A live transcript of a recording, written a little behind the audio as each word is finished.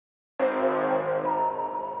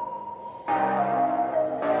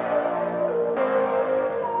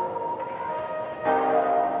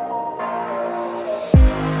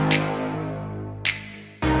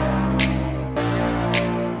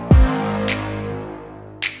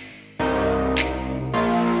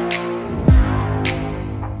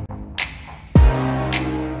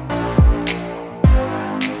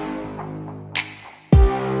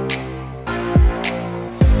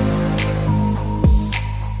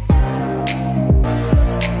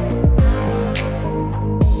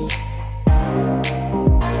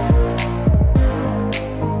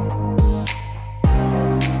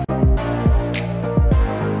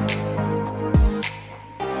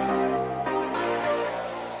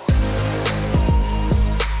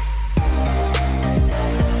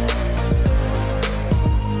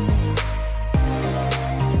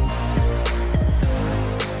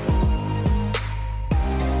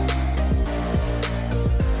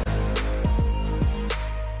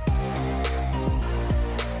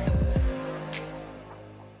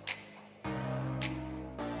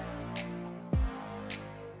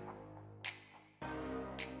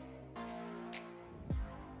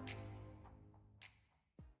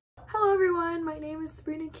everyone, my name is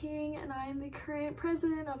Sabrina King and I am the current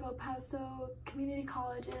president of El Paso Community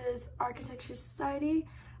College's Architecture Society.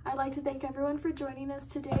 I'd like to thank everyone for joining us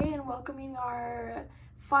today and welcoming our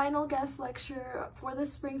final guest lecturer for the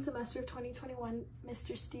spring semester of 2021,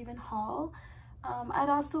 Mr. Stephen Holl. I'd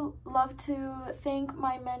also love to thank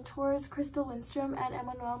my mentors, Crystal Lindstrom and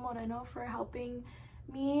Emmanuel Moreno, for helping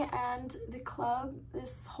me and the club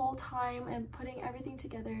this whole time and putting everything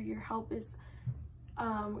together. Your help is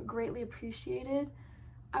greatly appreciated.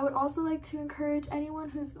 I would also like to encourage anyone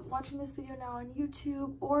who's watching this video now on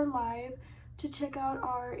YouTube or live to check out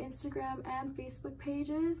our Instagram and Facebook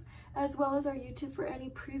pages, as well as our YouTube for any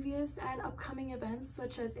previous and upcoming events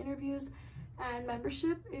such as interviews and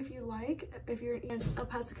membership if you like, if you're an El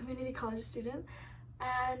Paso Community College student.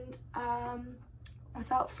 And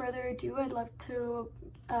without further ado, I'd love to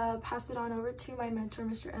pass it on over to my mentor,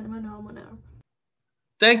 Mr. Emmanuel Moreno.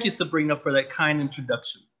 Thank you, Sabrina, for that kind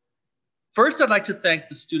introduction. First, I'd like to thank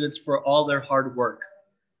the students for all their hard work.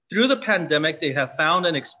 Through the pandemic, they have found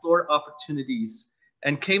and explored opportunities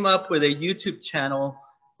and came up with a YouTube channel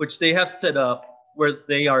which they have set up where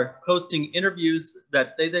they are hosting interviews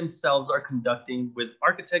that they themselves are conducting with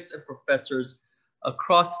architects and professors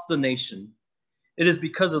across the nation. It is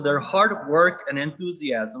because of their hard work and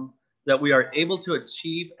enthusiasm that we are able to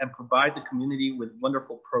achieve and provide the community with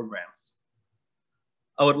wonderful programs.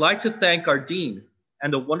 I would like to thank our dean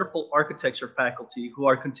and the wonderful architecture faculty who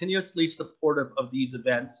are continuously supportive of these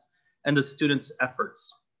events and the students'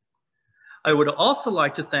 efforts. I would also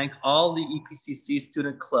like to thank all the EPCC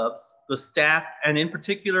student clubs, the staff, and in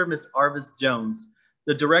particular, Ms. Arvis Jones,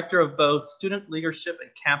 the director of both Student Leadership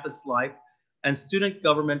and Campus Life and Student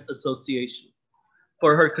Government Association,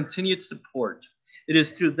 for her continued support. It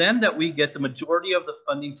is through them that we get the majority of the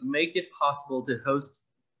funding to make it possible to host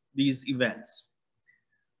these events.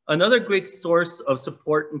 Another great source of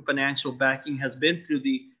support and financial backing has been through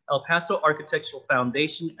the El Paso Architectural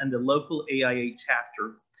Foundation and the local AIA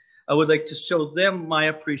chapter. I would like to show them my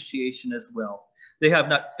appreciation as well. They have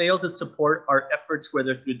not failed to support our efforts,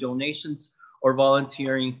 whether through donations or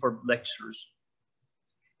volunteering for lectures.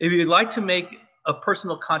 If you'd like to make a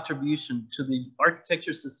personal contribution to the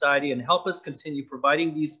Architecture Society and help us continue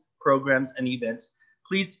providing these programs and events,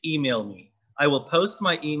 please email me. I will post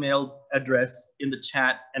my email address in the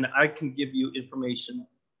chat and I can give you information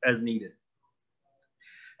as needed.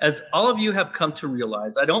 As all of you have come to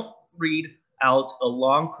realize, I don't read out a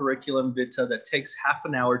long curriculum vitae that takes half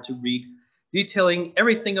an hour to read, detailing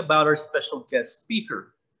everything about our special guest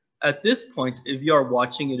speaker. At this point, if you are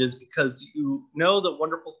watching, it is because you know the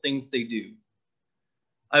wonderful things they do.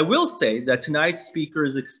 I will say that tonight's speaker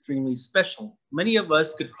is extremely special. Many of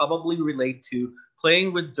us could probably relate to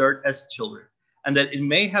playing with dirt as children, and that it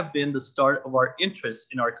may have been the start of our interest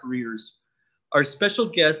in our careers. Our special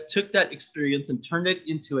guest took that experience and turned it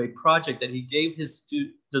into a project that he gave his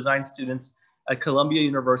design students at Columbia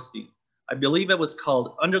University. I believe it was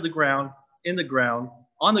called Under the Ground, In the Ground,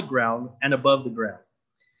 On the Ground, and Above the Ground.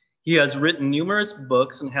 He has written numerous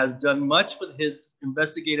books and has done much with his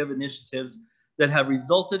investigative initiatives that have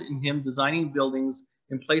resulted in him designing buildings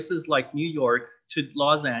in places like New York to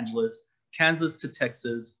Los Angeles, Kansas to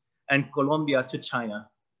Texas, and Colombia to China.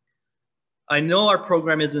 I know our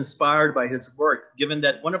program is inspired by his work, given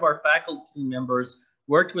that one of our faculty members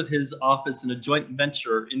worked with his office in a joint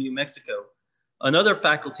venture in New Mexico. Another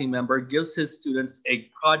faculty member gives his students a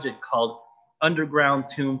project called Underground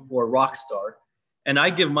Tomb for Rockstar, and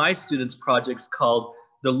I give my students projects called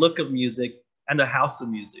The Look of Music and The House of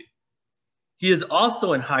Music. He is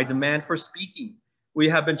also in high demand for speaking. We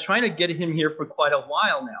have been trying to get him here for quite a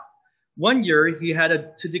while now. One year he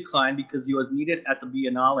had to decline because he was needed at the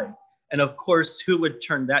Biennale. And of course, who would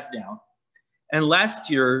turn that down? And last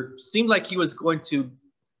year seemed like he was going to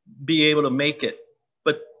be able to make it,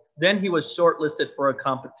 but then he was shortlisted for a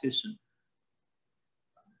competition.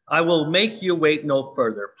 I will make you wait no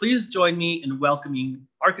further. Please join me in welcoming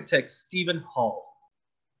architect Stephen Holl.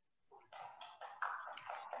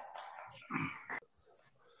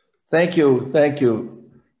 Thank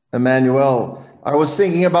you, Emmanuel. I was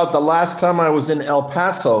thinking about the last time I was in El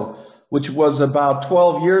Paso, which was about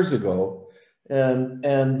 12 years ago. And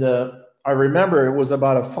I remember it was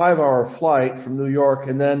about a 5-hour flight from New York.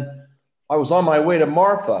 And then I was on my way to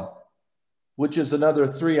Marfa, which is another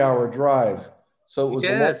 3-hour drive. So it was,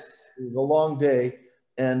 a long day.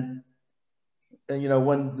 And you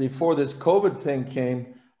know, before this COVID thing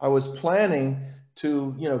came, I was planning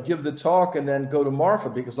to, you know, give the talk and then go to Marfa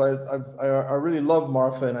because I really love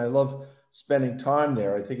Marfa and I love spending time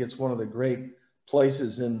there. I think it's one of the great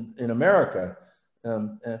places in America.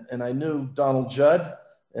 And I knew Donald Judd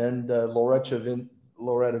and Loretta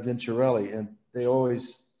Loretta Vinciarelli, and they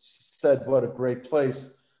always said what a great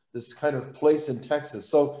place, this kind of place in Texas.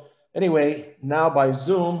 So anyway, now by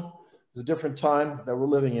Zoom, it's a different time that we're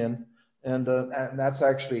living in, and that's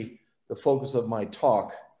actually the focus of my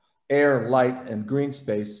talk, Air, Light, and Green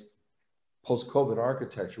Space, Post-COVID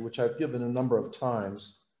Architecture, which I've given a number of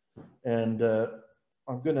times. And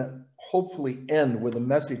I'm gonna hopefully end with a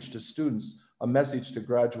message to students, a message to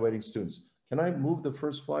graduating students. Can I move the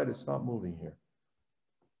first slide? It's not moving here.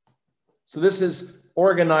 So this is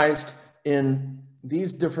organized in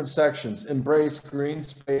these different sections: embrace green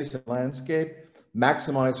space and landscape,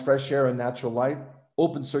 maximize fresh air and natural light,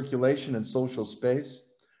 open circulation and social space,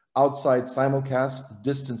 outside simulcast,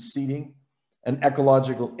 distance seating, and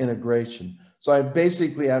ecological integration. So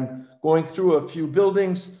I'm going through a few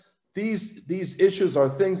buildings. These issues are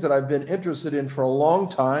things that I've been interested in for a long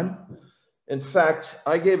time. In fact,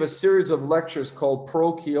 I gave a series of lectures called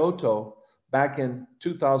Pro Kyoto back in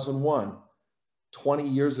 2001, 20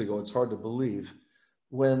 years ago. It's hard to believe,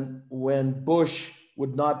 when Bush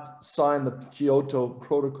would not sign the Kyoto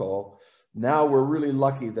Protocol. Now we're really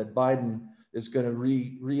lucky that Biden is going to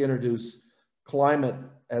reintroduce climate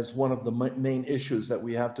as one of the main issues that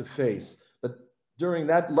we have to face. But during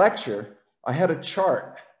that lecture, I had a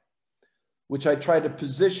chart which I tried to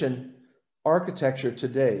position architecture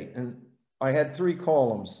today. And I had 3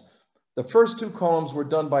 columns. The first 2 columns were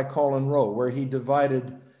done by Colin Rowe, where he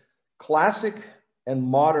divided classic and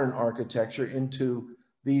modern architecture into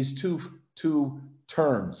these two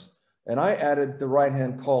terms. And I added the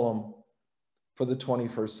right-hand column for the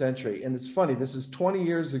 21st century. And it's funny, this is 20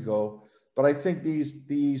 years ago, but I think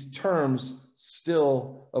these terms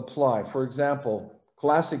still apply. For example,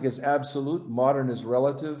 classic is absolute, modern is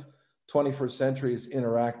relative, 21st century is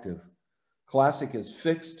interactive. Classic is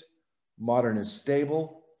fixed, modern is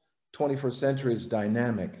stable, 21st century is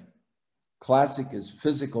dynamic. Classic is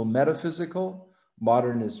physical, metaphysical,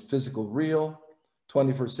 modern is physical, real,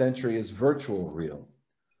 21st century is virtual, real.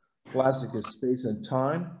 Classic is space and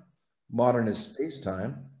time, modern is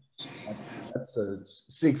space-time. That's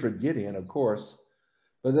Siegfried Gideon, of course.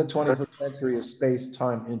 But the 21st century is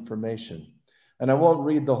space-time information. And I won't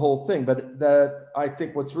read the whole thing, but that I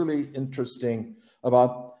think what's really interesting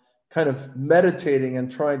about kind of meditating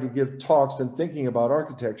and trying to give talks and thinking about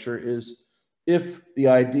architecture is if the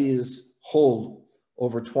ideas hold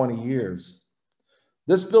over 20 years.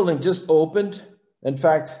 This building just opened. In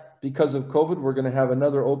fact, because of COVID, we're going to have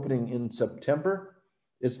another opening in September.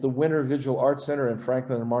 It's the Winter Visual Arts Center in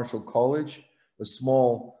Franklin and Marshall College, a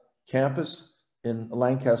small campus in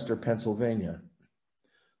Lancaster, Pennsylvania.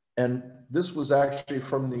 And this was actually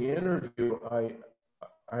from the interview.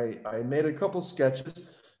 I made a couple sketches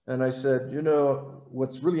and I said, you know,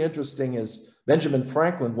 what's really interesting is Benjamin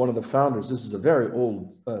Franklin, one of the founders, this is a very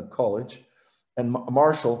old college, and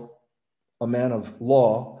Marshall, a man of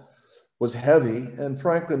law, was heavy, and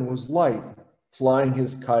Franklin was light, flying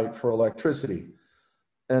his kite for electricity.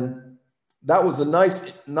 And that was a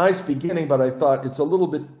nice beginning, but I thought it's a little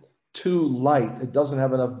bit too light. It doesn't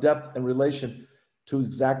have enough depth and relation to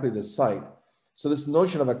exactly the site. So this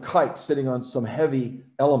notion of a kite sitting on some heavy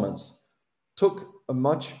elements took a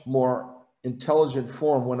much more intelligent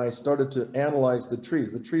form when I started to analyze the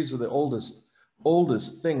trees. The trees are the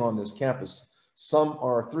oldest thing on this campus. Some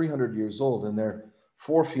are 300 years old and they're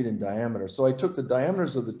 4 feet in diameter. So I took the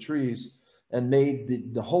diameters of the trees and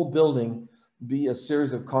made the whole building be a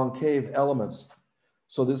series of concave elements.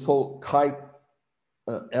 So this whole kite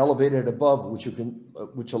elevated above,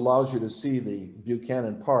 which allows you to see the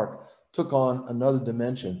Buchanan Park, took on another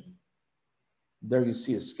dimension. There you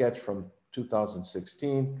see a sketch from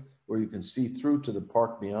 2016 where you can see through to the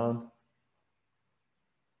park beyond.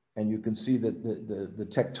 And you can see that the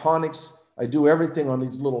tectonics, I do everything on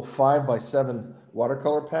these little 5x7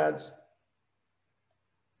 watercolor pads.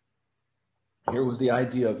 Here was the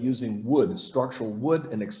idea of using wood, structural wood,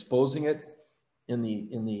 and exposing it in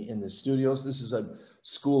the studios. This is a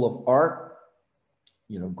school of art,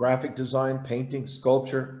 you know, graphic design, painting,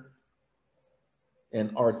 sculpture,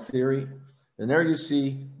 and art theory. And there you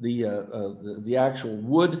see the actual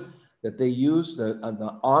wood that they used. The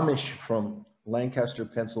Amish from Lancaster,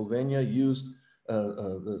 Pennsylvania used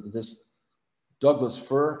this Douglas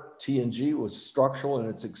fir, T&G, was structural and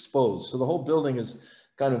it's exposed. So the whole building is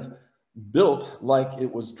kind of built like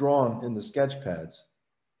it was drawn in the sketch pads.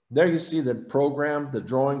 There you see the program, the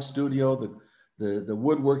drawing studio, the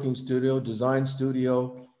woodworking studio, design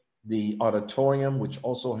studio, the auditorium, which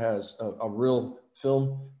also has a real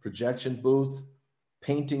film projection booth,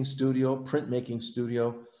 painting studio, printmaking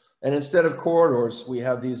studio. And instead of corridors, we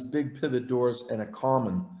have these big pivot doors and a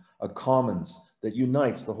commons that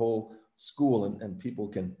unites the whole school, and people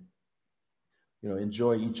can,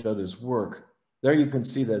 enjoy each other's work. There you can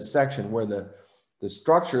see the section where the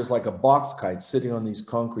structure is like a box kite sitting on these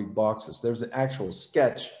concrete boxes. There's an actual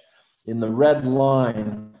sketch. In the red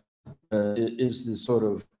line is the sort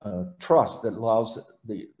of truss that allows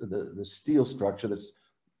the steel structure, that's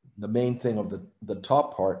the main thing of the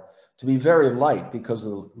top part, to be very light because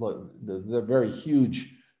of the very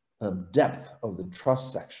huge depth of the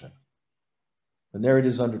truss section. And there it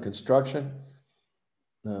is under construction.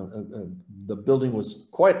 The building was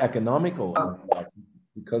quite economical, in fact,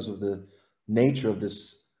 because of the nature of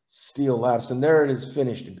this steel lattice. And there it is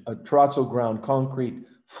finished, a terrazzo ground concrete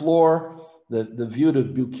floor, the view to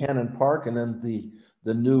Buchanan Park, and then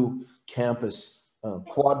the new campus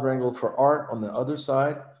quadrangle for art on the other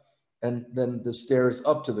side, and then the stairs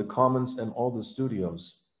up to the commons and all the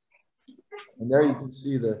studios. And there you can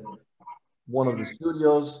see one of the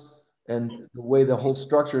studios, and the way the whole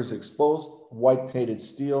structure is exposed, white painted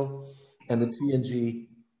steel, and the TNG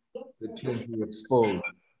exposed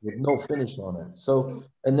with no finish on it. So,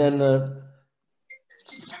 and then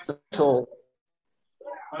special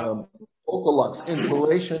Ultralux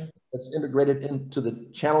insulation that's integrated into the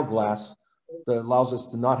channel glass that allows us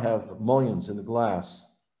to not have mullions in the glass.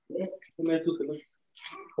 And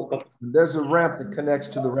there's a ramp that connects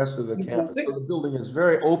to the rest of the campus. So the building is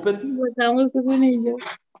very open.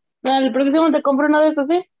 Dale, el próximo te compro uno de esos,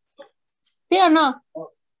 ¿sí? ¿Sí o no?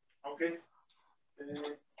 Okay.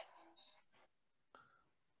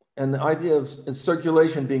 And the idea of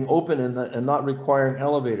circulation being open and not requiring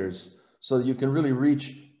elevators, so that you can really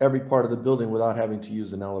reach every part of the building without having to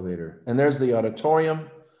use an elevator. And there's the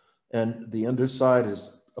auditorium, and the underside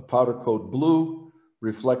is a powder coat blue,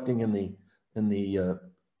 reflecting in the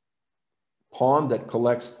pond that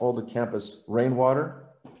collects all the campus rainwater.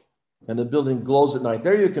 And the building glows at night.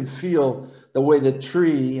 There you can feel the way the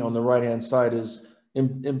tree on the right-hand side is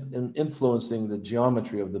influencing the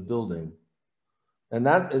geometry of the building. And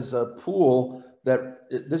that is a pool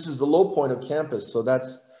this is the low point of campus. So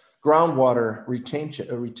that's groundwater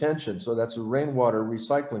retention. So that's a rainwater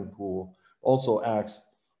recycling pool. Also acts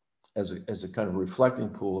as a kind of reflecting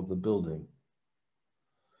pool of the building.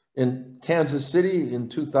 In Kansas City in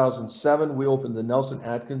 2007, we opened the Nelson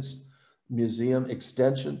Atkins Museum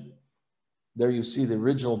extension. There you see the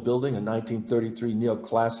original building, a 1933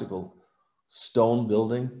 neoclassical stone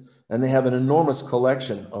building. And they have an enormous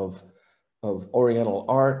collection of Oriental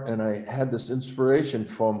art. And I had this inspiration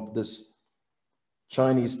from this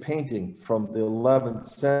Chinese painting from the 11th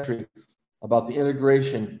century about the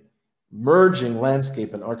integration, merging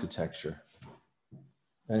landscape and architecture.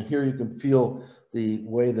 And here you can feel the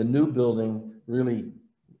way the new building really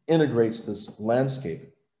integrates this landscape.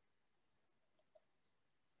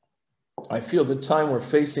 I feel the time we're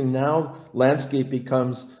facing now, landscape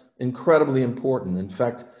becomes incredibly important. In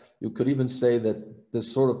fact, you could even say that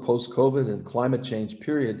this sort of post-COVID and climate change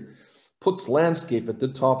period puts landscape at the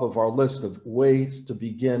top of our list of ways to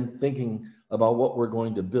begin thinking about what we're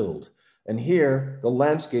going to build. And here, the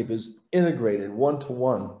landscape is integrated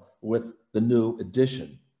one-to-one with the new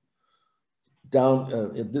addition.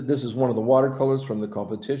 This is one of the watercolors from the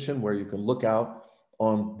competition where you can look out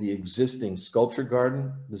on the existing sculpture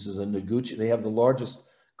garden. This is a Noguchi. They have the largest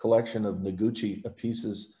collection of Noguchi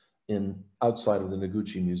pieces outside of the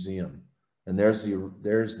Noguchi Museum. And there's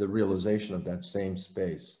the realization of that same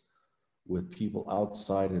space with people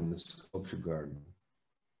outside in the sculpture garden.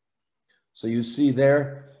 So you see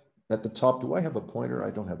there at the top, do I have a pointer?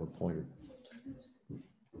 I don't have a pointer.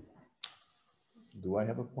 Do I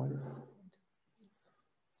have a pointer?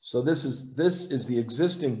 So this is the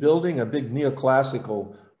existing building, a big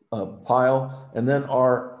neoclassical pile, and then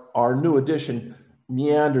our new addition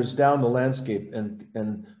meanders down the landscape,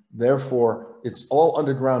 and therefore it's all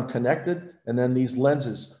underground connected, and then these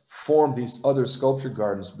lenses form these other sculpture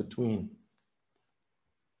gardens between.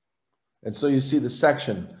 And so you see the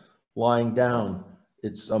section lying down.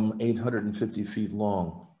 It's some 850 feet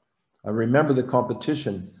long. I remember the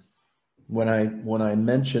competition when I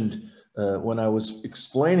mentioned. When I was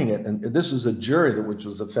explaining it, and this was a jury, which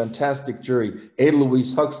was a fantastic jury, Ada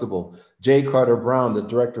Louise Huxtable, J. Carter Brown, the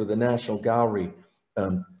director of the National Gallery,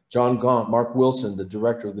 John Gaunt, Mark Wilson, the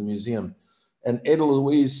director of the museum. And Ada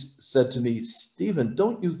Louise said to me, "Stephen,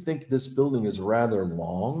 don't you think this building is rather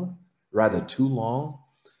long, rather too long?"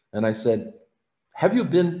 And I said, "Have you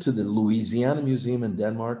been to the Louisiana Museum in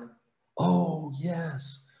Denmark?" "Oh,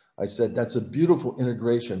 yes." I said, "That's a beautiful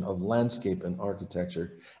integration of landscape and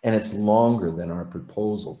architecture, and it's longer than our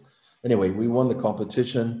proposal." Anyway, we won the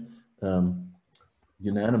competition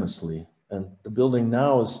unanimously, and the building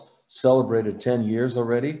now is celebrated 10 years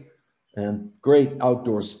already, and great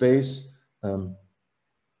outdoor space. Um,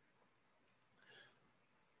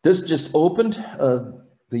 this just opened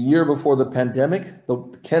the year before the pandemic, the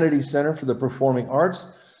Kennedy Center for the Performing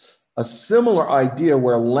Arts. A similar idea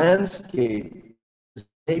where landscape is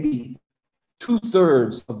maybe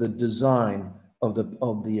 2/3 of the design of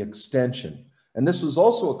the extension. And this was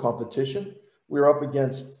also a competition. We were up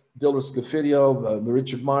against Diller Scofidio,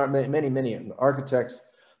 Richard Meyer, many architects,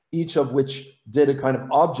 each of which did a kind of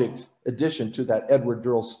object addition to that Edward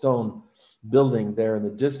Durrell Stone building there in the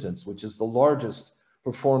distance, which is the largest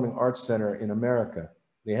performing arts center in America.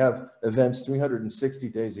 They have events 360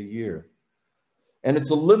 days a year. And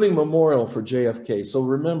it's a living memorial for JFK. So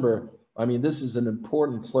remember, I mean, this is an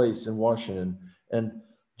important place in Washington. And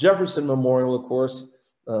Jefferson Memorial, of course,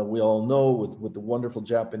 we all know with the wonderful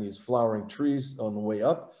Japanese flowering trees on the way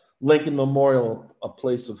up. Lincoln Memorial, a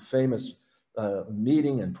place of famous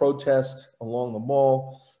meeting and protest along the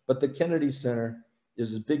mall. But the Kennedy Center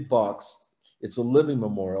is a big box. It's a living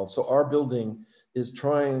memorial. So our building is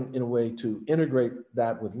trying in a way to integrate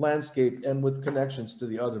that with landscape and with connections to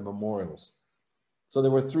the other memorials. So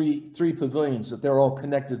there were three pavilions, but they're all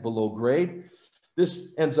connected below grade.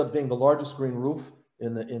 This ends up being the largest green roof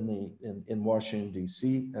in Washington,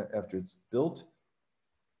 D.C. after it's built.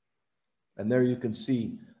 And there you can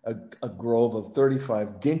see a grove of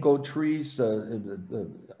 35 ginkgo trees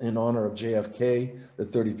in honor of JFK, the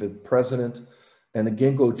 35th president. And the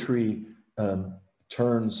ginkgo tree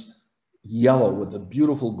turns yellow with the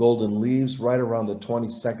beautiful golden leaves right around the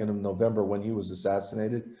 22nd of November when he was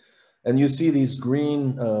assassinated. And you see these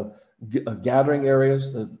green gathering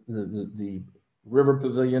areas. The river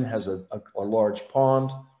pavilion has a large pond,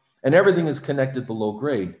 and everything is connected below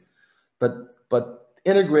grade. But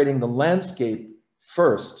integrating the landscape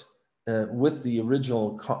first with the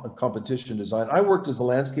original competition design. I worked as a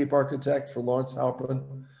landscape architect for Lawrence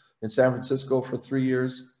Halpern in San Francisco for 3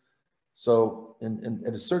 years. So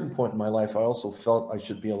at a certain point in my life, I also felt I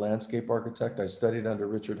should be a landscape architect. I studied under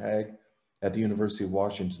Richard Haag at the University of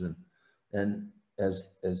Washington. And as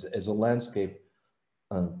a landscape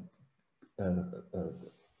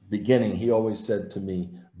beginning, he always said to me,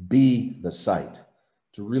 be the site,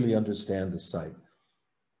 to really understand the site.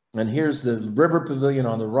 And here's the river pavilion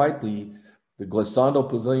on the right, the glissando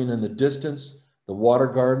pavilion in the distance, the water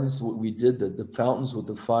gardens, what we did, the fountains with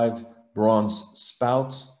the 5 bronze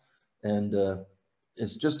spouts. And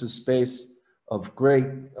it's just a space of great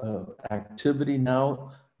activity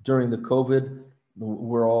now. During the COVID,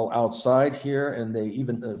 we're all outside here, and they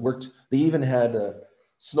even they even had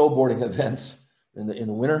snowboarding events in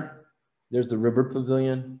the winter. There's the river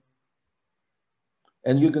pavilion.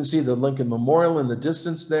 And you can see the Lincoln Memorial in the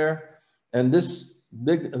distance there. And this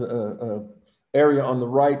big area on the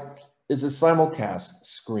right is a simulcast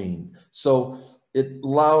screen. So it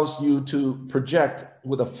allows you to project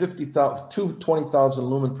with two 20,000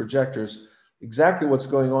 lumen projectors exactly what's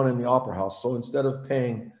going on in the Opera House. So instead of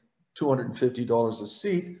paying $250 a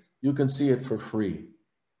seat, you can see it for free.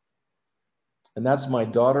 And that's my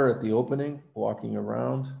daughter at the opening, walking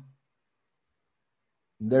around.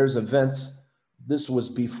 There's events. This was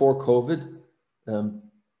before COVID.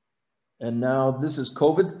 And now this is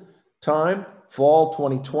COVID time, fall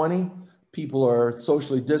 2020. People are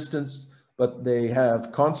socially distanced, but they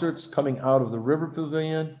have concerts coming out of the river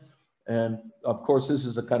pavilion. And of course, this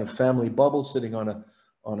is a kind of family bubble sitting on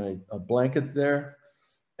a blanket there.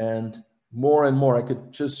 And more, I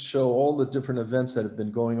could just show all the different events that have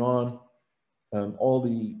been going on all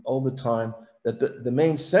the time. That the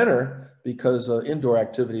main center, because indoor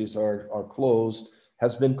activities are closed,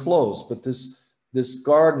 has been closed. But this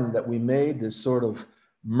garden that we made, this sort of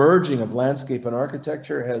merging of landscape and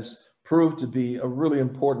architecture, has proved to be a really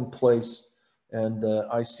important place. And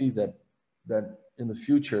I see that in the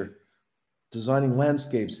future, designing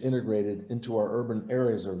landscapes integrated into our urban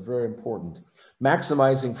areas are very important.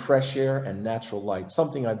 Maximizing fresh air and natural light,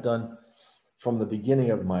 something I've done from the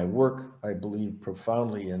beginning of my work. I believe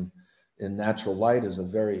profoundly in natural light is a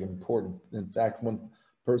very important. In fact, one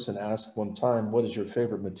person asked one time, what is your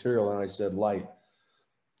favorite material? And I said, light.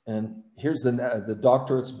 And here's the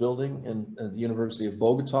doctorates building in the University of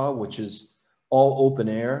Bogota, which is all open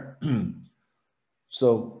air.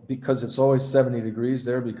 So because it's always 70 degrees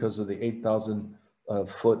there because of the 8,000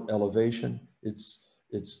 foot elevation, it's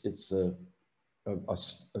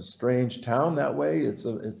a strange town that way.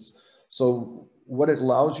 So what it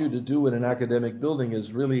allows you to do in an academic building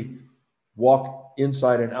is really walk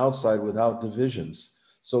inside and outside without divisions.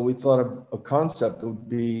 So we thought of a concept that would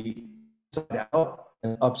be inside out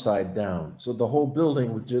and upside down. So the whole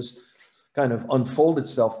building would just kind of unfold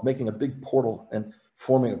itself, making a big portal and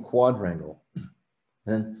forming a quadrangle.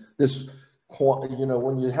 And this you know,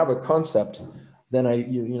 when you have a concept, then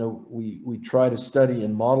we try to study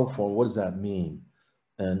in model form. What does that mean?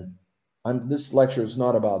 And this lecture is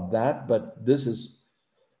not about that, but this is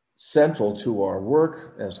central to our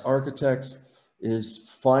work as architects,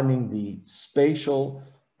 is finding the spatial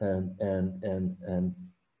and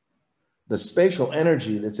the spatial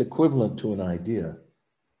energy that's equivalent to an idea.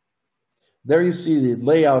 There you see the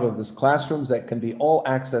layout of this classrooms that can be all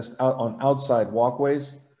accessed out on outside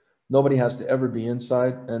walkways. Nobody has to ever be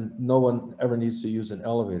inside, and no one ever needs to use an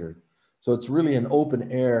elevator. So it's really an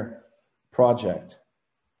open air project.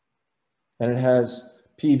 And it has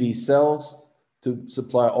PV cells to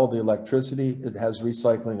supply all the electricity. It has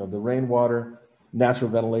recycling of the rainwater, natural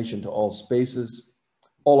ventilation to all spaces.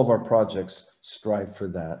 All of our projects strive for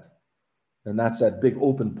that. And that's that big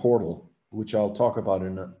open portal, which I'll talk about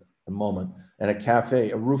in a moment, and a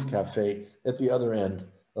cafe, a roof cafe at the other end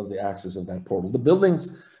of the axis of that portal. The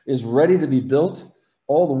buildings is ready to be built.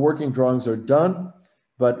 All the working drawings are done,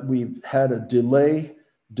 but we've had a delay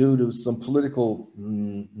due to some political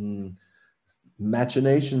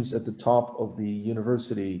machinations at the top of the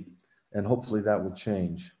university, and hopefully that will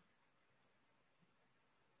change.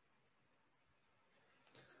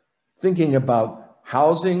 Thinking about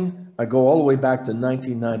housing, I go all the way back to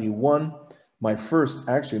 1991. My first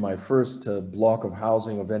block of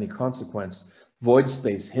housing of any consequence, void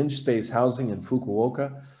space, hinge space housing in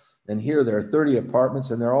Fukuoka. And here there are 30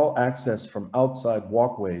 apartments, and they're all accessed from outside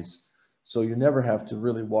walkways. So you never have to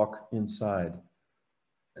really walk inside.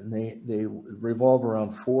 And they revolve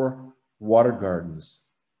around 4 water gardens.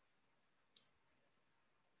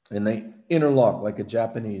 And they interlock like a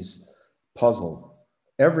Japanese puzzle.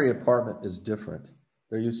 Every apartment is different.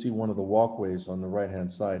 There you see one of the walkways on the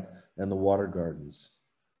right-hand side and the water gardens.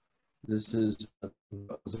 This is a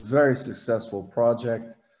very successful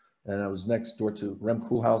project, and I was next door to Rem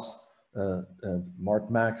Koolhaas, Mark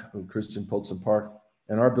Mack, Christian Potsen Park,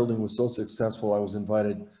 and our building was so successful I was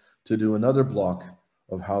invited to do another block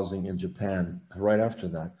of housing in Japan right after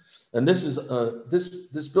that. And this is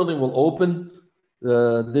this building will open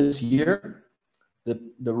this year.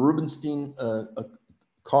 The Rubenstein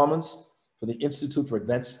Commons for the Institute for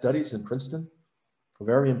Advanced Studies in Princeton, a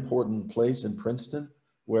very important place in Princeton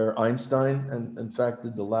where Einstein, in fact,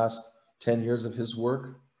 did the last 10 years of his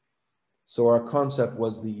work. So our concept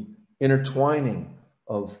was the intertwining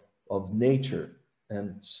of nature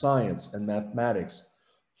and science and mathematics,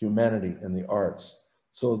 humanity and the arts.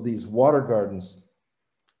 So these water gardens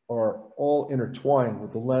are all intertwined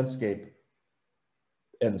with the landscape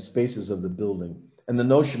and the spaces of the building. And the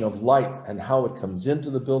notion of light and how it comes into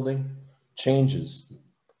the building changes.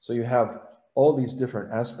 So you have all these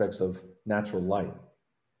different aspects of natural light.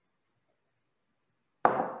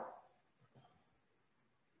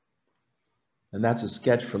 And that's a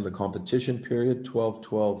sketch from the competition period,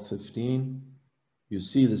 12-12-15. You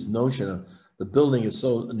see this notion of the building is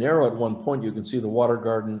so narrow at one point, you can see the water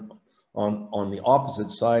garden on the opposite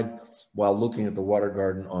side while looking at the water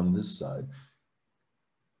garden on this side.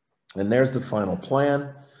 And there's the final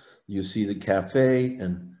plan. You see the cafe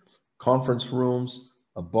and conference rooms,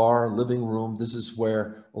 a bar, living room. This is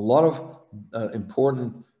where a lot of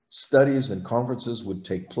important studies and conferences would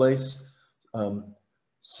take place,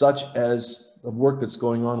 such as the work that's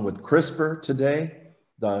going on with CRISPR today,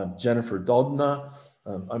 Jennifer Doudna.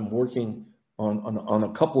 I'm working on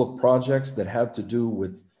a couple of projects that have to do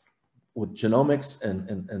with genomics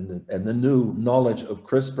and the new knowledge of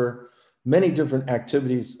CRISPR. Many different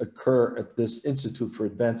activities occur at this Institute for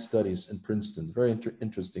Advanced Studies in Princeton. Very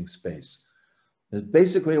interesting space. It's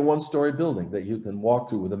basically a one-story building that you can walk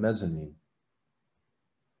through with a mezzanine.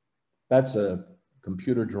 That's a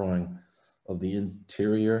computer drawing of the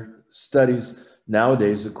interior. Studies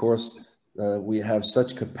nowadays, of course, we have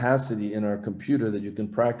such capacity in our computer that you can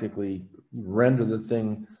practically render the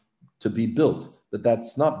thing to be built, but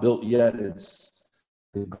that's not built yet.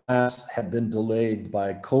 The glass had been delayed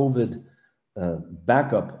by COVID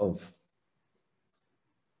backup of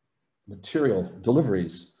material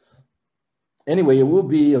deliveries. Anyway, it will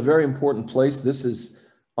be a very important place. This is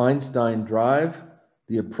Einstein Drive,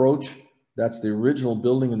 the approach. That's the original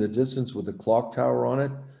building in the distance with the clock tower on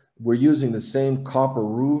it. We're using the same copper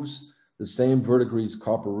roofs, the same verdigris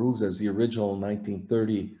copper roofs as the original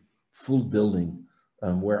 1930 full building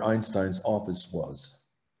where Einstein's office was.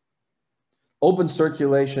 Open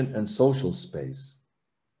circulation and social space.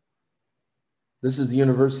 This is the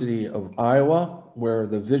University of Iowa, where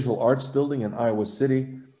the Visual Arts Building in Iowa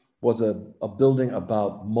City was a building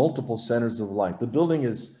about multiple centers of life. The building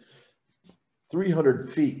is 300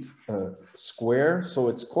 feet square, so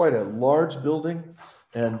it's quite a large building.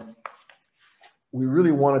 And we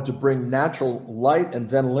really wanted to bring natural light and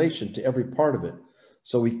ventilation to every part of it.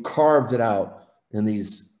 So we carved it out in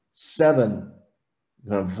these 7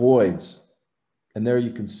 kind of voids. And there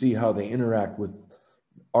you can see how they interact with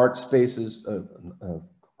art spaces,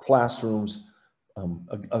 classrooms,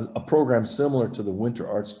 a program similar to the Winter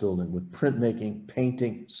Arts Building with printmaking,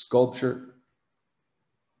 painting, sculpture.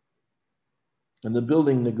 And the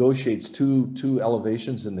building negotiates two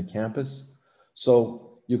elevations in the campus.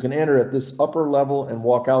 So you can enter at this upper level and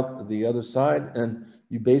walk out the other side, and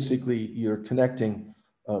you're connecting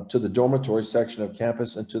to the dormitory section of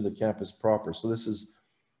campus and to the campus proper. So this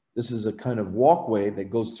is a kind of walkway that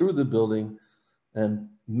goes through the building, and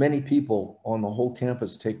many people on the whole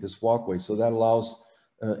campus take this walkway. So that allows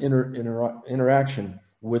interaction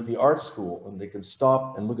with the art school, and they can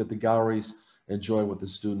stop and look at the galleries, enjoy what the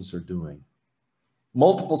students are doing.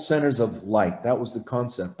 Multiple centers of light, that was the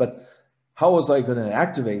concept. But how was I going to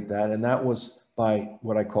activate that? And that was by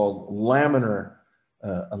what I called a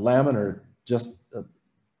laminar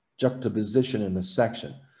juxtaposition in the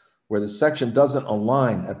section, where the section doesn't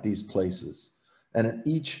align at these places. And at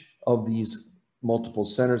each of these multiple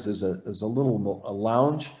centers is a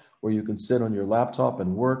lounge where you can sit on your laptop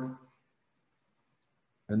and work.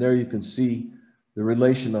 And there you can see the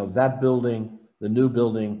relation of that building, the new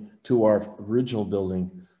building, to our original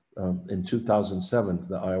building in 2007,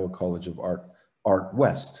 the Iowa College of Art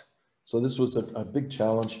West. So this was a big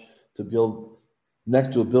challenge to build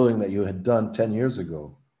next to a building that you had done 10 years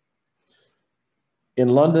ago. In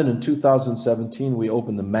London in 2017, we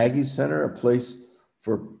opened the Maggie Center, a place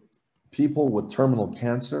for people with terminal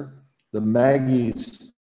cancer. The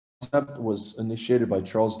Maggie's concept was initiated by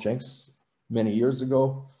Charles Jenks many years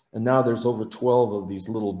ago, and now there's over 12 of these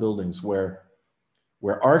little buildings where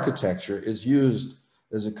architecture is used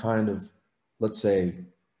as a kind of, let's say,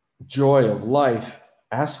 joy of life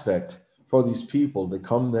aspect for these people. They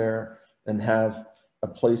come there and have a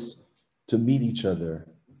place to meet each other.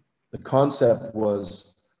 The concept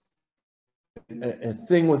was a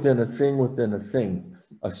thing within a thing within a thing,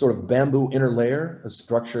 a sort of bamboo interlayer, a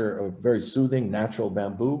structure of very soothing natural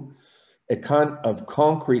bamboo, a kind of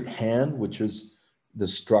concrete hand, which is the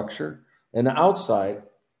structure, and outside,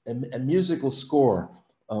 a musical score,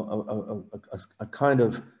 a kind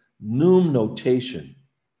of neum notation.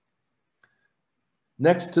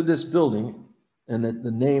 Next to this building, and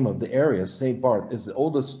the name of the area, St. Barth, is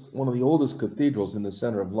one of the oldest cathedrals in the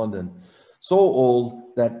center of London. So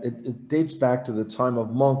old that it dates back to the time of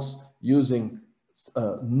monks using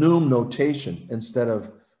neum notation instead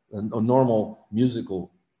of a normal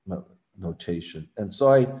musical notation. And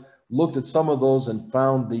so I looked at some of those and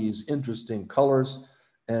found these interesting colors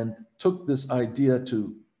and took this idea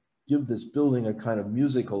to give this building a kind of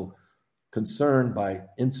musical concern by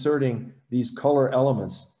inserting these color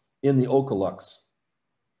elements in the okalux,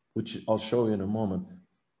 which I'll show you in a moment.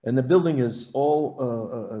 And the building is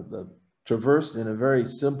all traversed in a very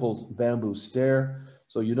simple bamboo stair,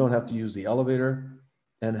 so you don't have to use the elevator,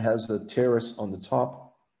 and has a terrace on the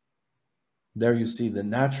top. There you see the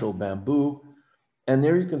natural bamboo, and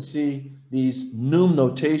there you can see these neum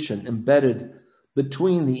notation embedded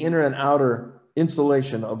between the inner and outer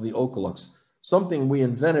insulation of the okalux. Something we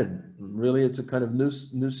invented, really. It's a kind of new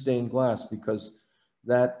stained glass, because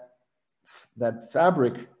that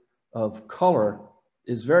fabric of color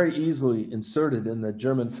is very easily inserted in the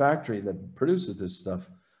German factory that produces this stuff.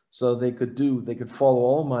 So they could follow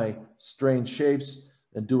all my strange shapes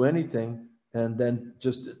and do anything, and then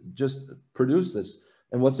just produce this.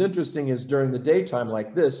 And what's interesting is during the daytime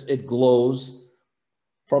like this, it glows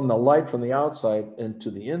from the light from the outside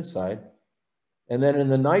into the inside. And then in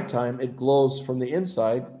the nighttime, it glows from the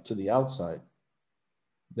inside to the outside.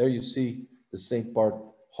 There you see the St. Barth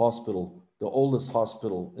Hospital, the oldest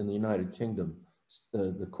hospital in the United Kingdom,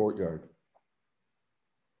 the courtyard.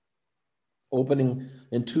 Opening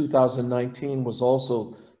in 2019 was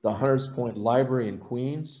also the Hunters Point Library in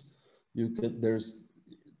Queens. There's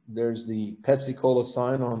the Pepsi-Cola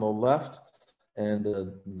sign on the left, and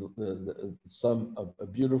a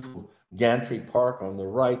beautiful gantry park on the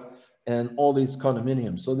right, and all these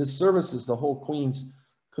condominiums. So this services the whole Queens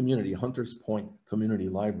community, Hunters Point Community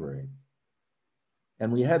Library.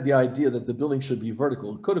 And we had the idea that the building should be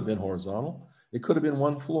vertical. It could have been horizontal. It could have been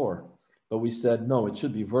one floor. But we said, no, it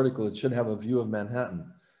should be vertical. It should have a view of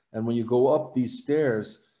Manhattan. And when you go up these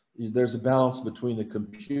stairs, there's a balance between the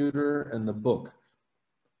computer and the book.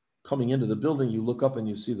 Coming into the building, you look up and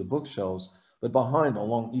you see the bookshelves. But behind,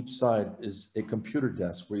 along each side, is a computer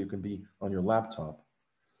desk where you can be on your laptop.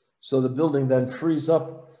 So the building then frees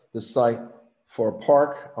up the site for a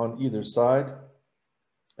park on either side.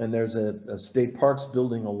 and there's a state parks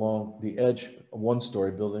building along the edge, a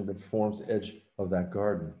one-story building that forms the edge of that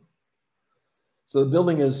garden. So the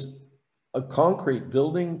building is a concrete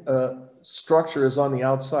building. Structure is on the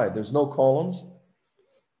outside. There's no columns.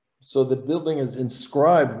 So the building is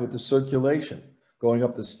inscribed with the circulation going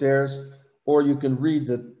up the stairs, or you can read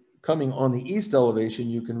that coming on the east elevation,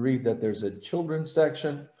 you can read that there's a children's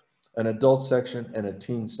section, an adult section, and a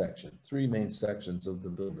teen section, 3 main sections of the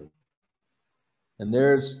building. And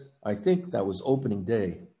there's, I think that was opening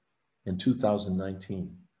day in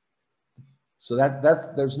 2019. So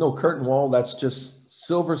there's no curtain wall, that's just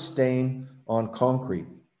silver stain on concrete.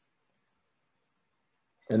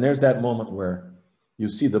 And there's that moment where you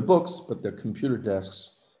see the books, but the computer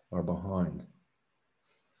desks are behind.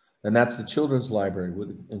 And that's the children's library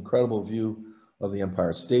with an incredible view of the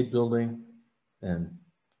Empire State Building. And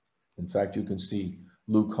in fact, you can see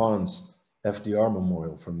Lou Kahn's FDR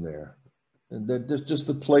Memorial from there. And just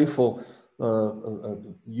the playful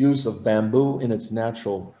use of bamboo in its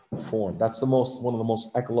natural form. That's one of the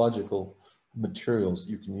most ecological materials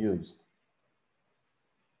you can use.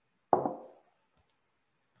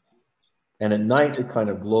 And at night, it kind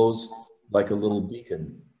of glows like a little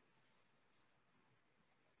beacon.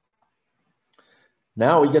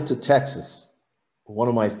 Now we get to Texas, one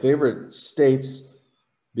of my favorite states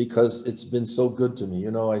because it's been so good to me. You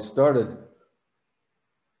know, I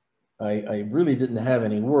really didn't have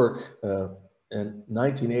any work. In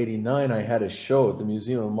 1989, I had a show at the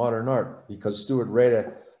Museum of Modern Art because Stuart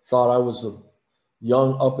Rada thought I was a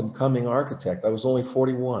young up-and-coming architect. I was only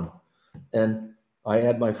 41. And I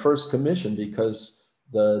had my first commission because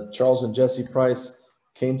the Charles and Jesse Price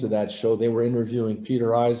came to that show. They were interviewing Peter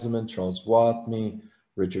Eisenman, Charles Wathme,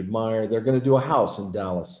 Richard Meyer. They're going to do a house in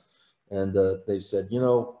Dallas. And they said, you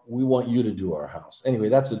know, we want you to do our house. Anyway,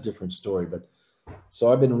 that's a different story. But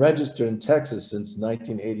so I've been registered in Texas since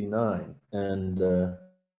 1989. And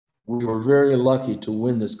we were very lucky to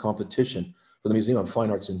win this competition for the Museum of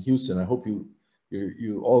Fine Arts in Houston. I hope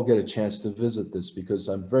you all get a chance to visit this because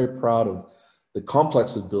I'm very proud of the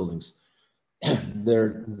complex of buildings.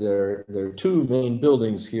 There are 2 main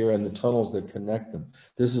buildings here and the tunnels that connect them.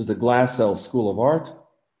 This is the Glassell School of Art,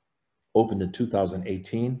 opened in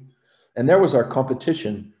 2018. And there was our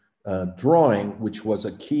competition drawing, which was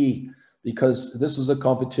a key because this was a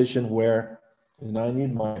competition where, and I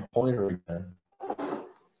need my pointer again.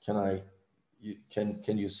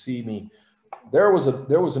 Can you see me? There was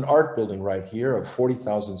an art building right here of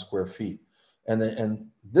 40,000 square feet.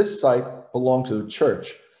 And this site belonged to a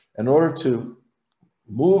church. In order to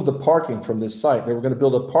move the parking from this site, they were going to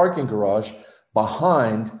build a parking garage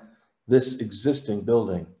behind this existing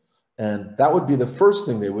building. And that would be the first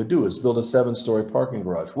thing they would do is build a 7-story parking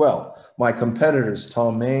garage. Well, my competitors,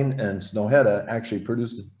 Tom Main and Snowhetta, actually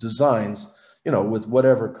produced designs, you know, with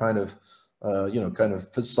whatever kind of, kind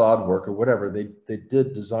of facade work or whatever. They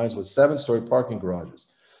did designs with 7-story parking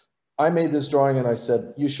garages. I made this drawing and I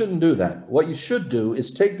said, you shouldn't do that. What you should do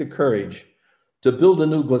is take the courage to build a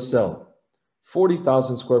new Glassell.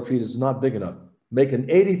 40,000 square feet is not big enough. Make an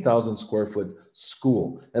 80,000 square foot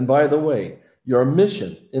school. And by the way, your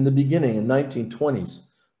mission in the beginning in 1920s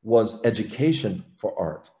was education for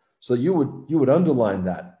art. So you would underline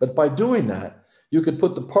that. But by doing that, you could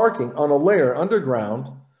put the parking on a layer underground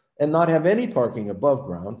and not have any parking above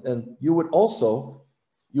ground. And you would also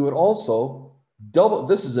double,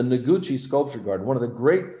 this is a Noguchi sculpture garden, one of the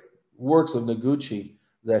great works of Noguchi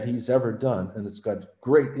that he's ever done. And it's got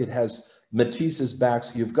great, it has Matisse's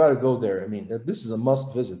backs. You've got to go there. I mean, this is a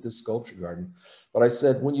must visit, this sculpture garden. But I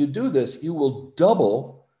said, when you do this, you will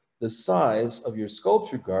double the size of your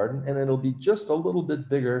sculpture garden and it'll be just a little bit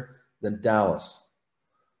bigger than Dallas.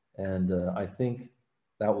 And I think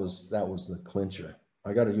that was the clincher.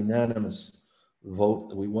 I got a unanimous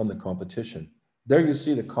vote. We won the competition. There you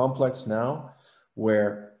see the complex now,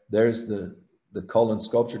 where there's the Cullen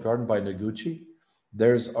Sculpture Garden by Noguchi.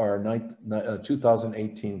 There's our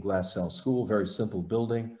 2018 Glassell School, very simple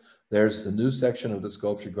building. There's the new section of the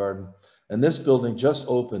Sculpture Garden. And this building just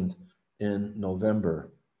opened in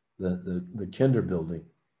November, the Kinder building.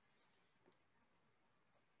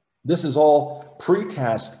 This is all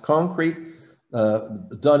precast concrete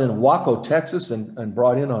done in Waco, Texas, and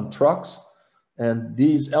brought in on trucks. And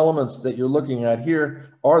these elements that you're looking at here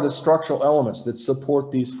are the structural elements that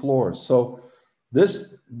support these floors. So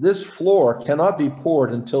this floor cannot be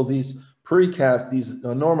poured until these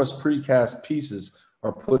enormous precast pieces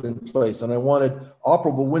are put in place. And I wanted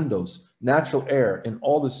operable windows, natural air in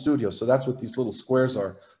all the studios. So that's what these little squares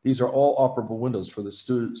are. These are all operable windows for the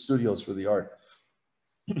studios for the art.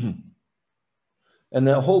 And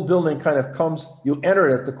the whole building kind of comes, you enter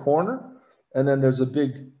it at the corner, And then there's a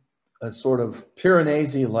big sort of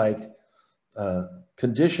Piranesi-like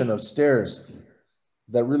condition of stairs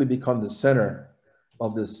that really become the center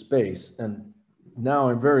of this space. And now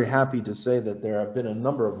I'm very happy to say that there have been a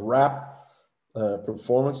number of rap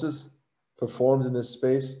performances performed in this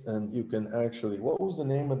space. And you can actually, what was the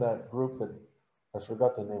name of that group that, I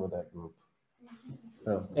forgot the name of that group.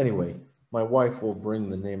 Anyway, my wife will bring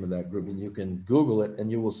the name of that group and you can Google it and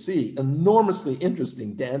you will see enormously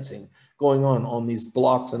interesting dancing going on these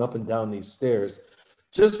blocks and up and down these stairs,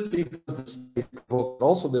 just because the space.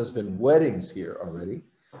 Also, there's been weddings here already.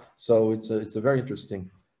 So it's a very interesting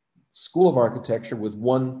school of architecture with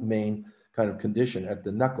one main kind of condition at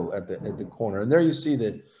the knuckle, at the corner. And there you see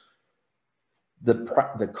the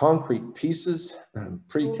concrete pieces,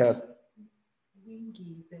 precast.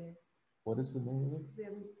 What is the name of it? The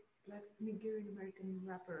black Nigerian American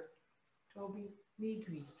rapper, Toby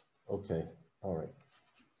Negri. Okay, all right.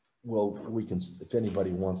 Well, we can, if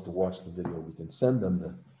anybody wants to watch the video, we can send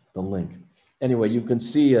them the link. Anyway, you can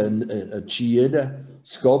see a Chiita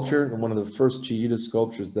sculpture, one of the first Chiita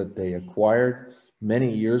sculptures that they acquired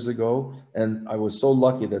many years ago. And I was so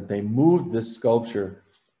lucky that they moved this sculpture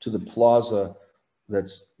to the plaza,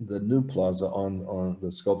 that's the new plaza on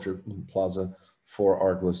the sculpture plaza for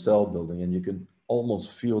our Glassell building. And you can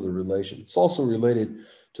almost feel the relation. It's also related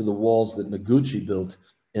to the walls that Noguchi built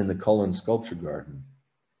in the Cullen Sculpture Garden.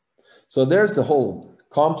 So there's the whole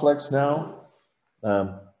complex now.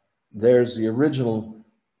 There's the original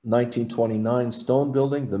 1929 stone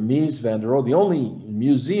building, the Mies van der Rohe, the only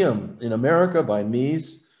museum in America by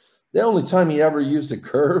Mies. The only time he ever used a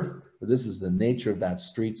curve, but this is the nature of that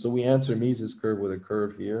street. So we answer Mies's curve with a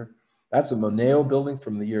curve here. That's a Moneo building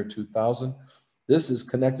from the year 2000. This is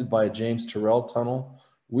connected by a James Turrell tunnel.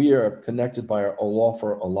 We are connected by our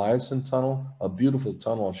Olafur Eliasson tunnel, a beautiful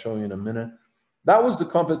tunnel I'll show you in a minute. That was the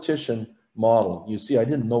competition model. You see, I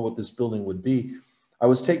didn't know what this building would be. I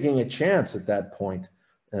was taking a chance at that point,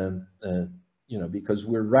 you know, because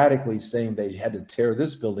we're radically saying they had to tear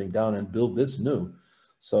this building down and build this new.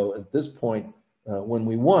 So at this point, when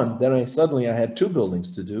we won, then I suddenly had two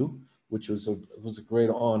buildings to do, which was a great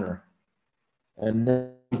honor. And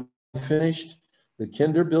then we finished the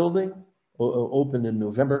Kinder building, opened in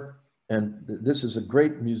November, and this is a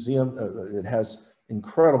great museum. It has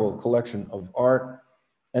incredible collection of art,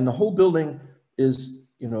 and the whole building is,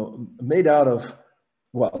 you know, made out of,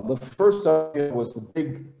 well, the first idea was the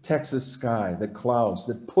big Texas sky, the clouds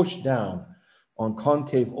that push down on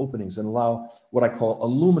concave openings and allow what I call a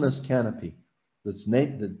luminous canopy,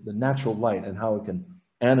 the natural light and how it can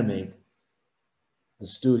animate the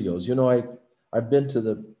studios. You know, I've been to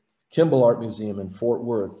the Kimball Art Museum in Fort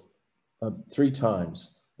Worth 3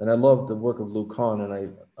 times, and I love the work of Lou Kahn,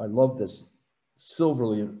 and I love this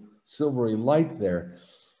silvery light there.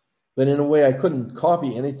 But in a way, I couldn't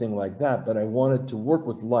copy anything like that, but I wanted to work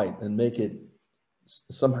with light and make it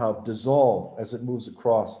somehow dissolve as it moves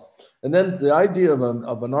across. And then the idea of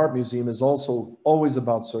an art museum is also always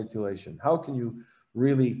about circulation. How can you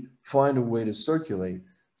really find a way to circulate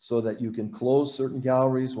so that you can close certain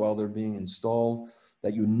galleries while they're being installed,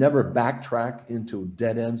 that you never backtrack into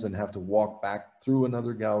dead ends and have to walk back through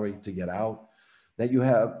another gallery to get out, that you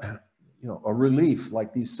have, you know, a relief,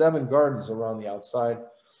 like these 7 gardens around the outside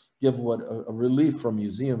give what a relief from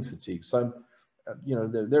museum fatigue. So I'm, you know,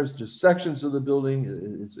 there's just sections of the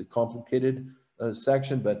building. It's a complicated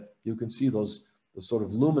section, but you can see the sort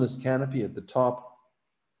of luminous canopy at the top.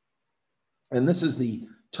 And this is the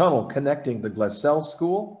tunnel connecting the Glassell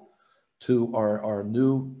School to our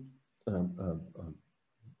new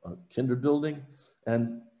Kinder building.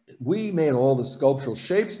 And we made all the sculptural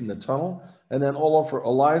shapes in the tunnel, and then Olafur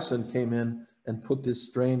Eliasson came in and put this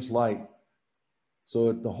strange light,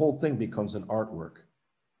 so the whole thing becomes an artwork.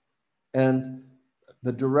 And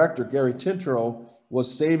the director, Gary Tinterow,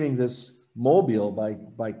 was saving this mobile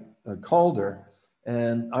by Calder,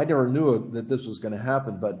 and I never knew that this was going to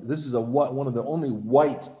happen, but this is one of the only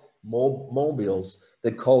white mobiles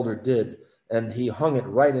that Calder did, and he hung it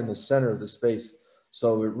right in the center of the space.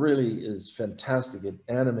 So it really is fantastic. It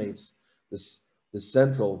animates the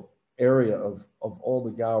central area of all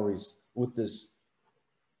the galleries with this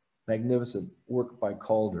magnificent work by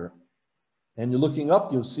Calder. And you're looking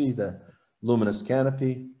up, you'll see the luminous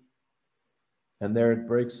canopy, and there it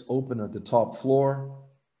breaks open at the top floor.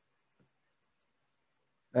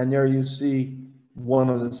 And there you see one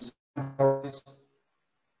of the galleries.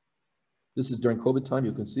 This is during COVID time,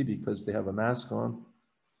 you can see, because they have a mask on.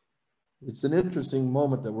 It's an interesting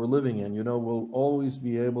moment that we're living in. You know, we'll always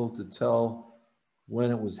be able to tell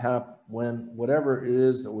when it was when whatever it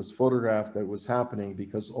is that was photographed that was happening,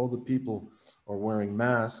 because all the people are wearing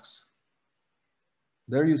masks.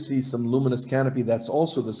 There you see some luminous canopy. That's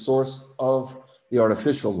also the source of the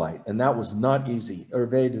artificial light. And that was not easy.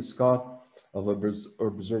 Hervé Descott of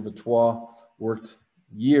Observatoire worked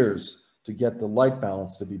years to get the light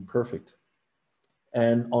balance to be perfect.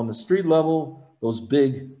 And on the street level, those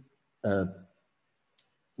big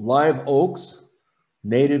live oaks,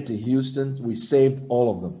 native to Houston, we saved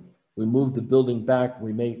all of them. We moved the building back.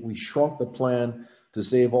 We shrunk the plan to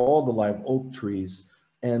save all the live oak trees.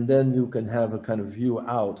 And then you can have a kind of view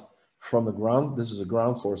out from the ground. This is a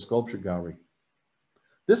ground floor sculpture gallery.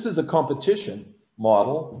 This is a competition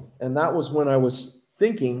model. And that was when I was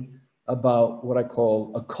thinking about what I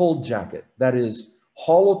call a cold jacket. That is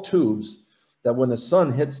hollow tubes that when the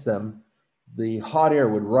sun hits them, the hot air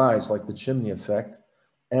would rise like the chimney effect,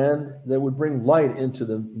 and they would bring light into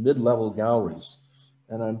the mid-level galleries.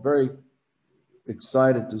 And I'm very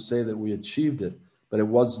excited to say that we achieved it, but it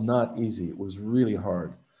was not easy. It was really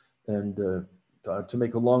hard. And to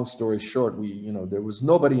make a long story short, there was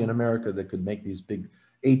nobody in America that could make these big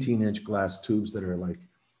 18-inch glass tubes that are like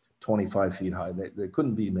 25 feet high. They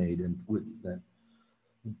couldn't be made. And with that,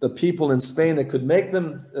 the people in Spain that could make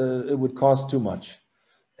them, it would cost too much.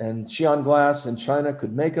 And Xi'an Glass in China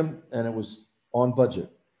could make them, and it was on budget.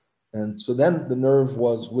 And so then the nerve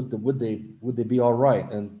was, would they be all right?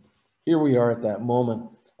 And here we are at that moment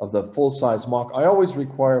of the full-size mock. I always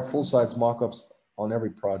require full-size mock-ups on every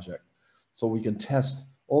project, so we can test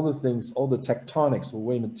all the things, all the tectonics, the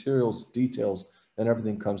way materials, details, and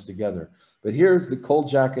everything comes together. But here's the cold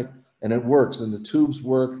jacket, and it works, and the tubes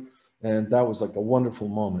work, and that was like a wonderful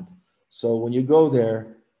moment. So when you go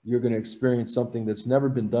there, you're going to experience something that's never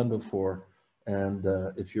been done before. And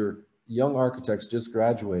if you're young architects just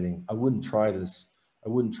graduating, I wouldn't try this. I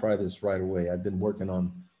wouldn't try this right away. I've been working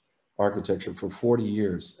on architecture for 40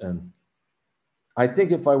 years. And I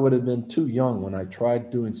think if I would have been too young when I tried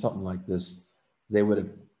doing something like this, they would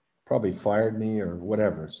have probably fired me or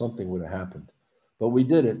whatever. Something would have happened. But we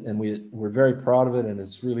did it, and we're very proud of it. And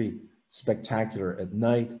it's really spectacular at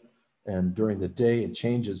night and during the day. It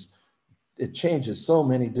changes so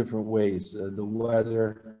many different ways, the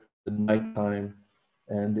weather, the nighttime,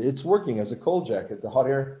 and it's working as a cold jacket. The hot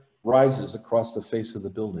air rises across the face of the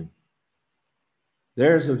building.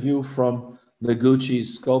 There's a view from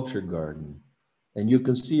Noguchi's sculpture garden, and you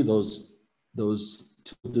can see those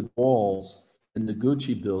tilted walls that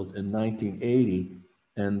Noguchi built in 1980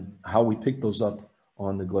 and how we picked those up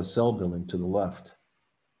on the Glassell building to the left.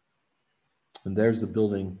 And there's the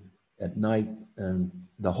building at night and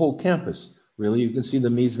the whole campus, really. You can see the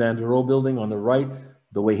Mies van der Rohe building on the right,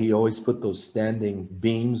 the way he always put those standing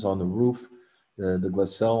beams on the roof, the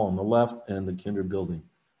Glassell on the left, and the Kinder building,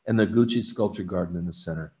 and the Gucci sculpture garden in the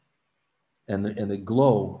center. And the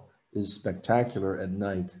glow is spectacular at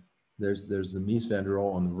night. There's the Mies van der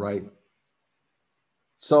Rohe on the right.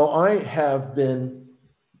 So I have been,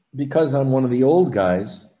 because I'm one of the old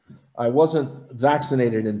guys, I wasn't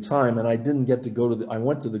vaccinated in time, and I didn't get to go to I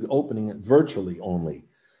went to the opening virtually only.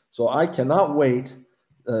 So I cannot wait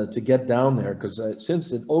to get down there, because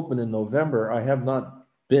since it opened in November, I have not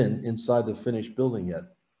been inside the finished building yet.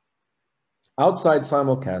 Outside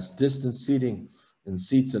simulcast, distance seating and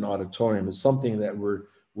seats in auditorium is something that we're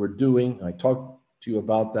doing. I talked to you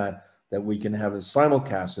about that we can have a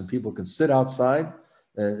simulcast and people can sit outside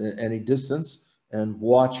at any distance and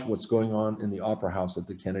watch what's going on in the Opera House at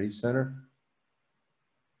the Kennedy Center.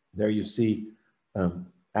 There you see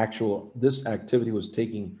this activity was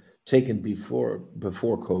taken before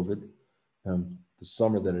COVID, the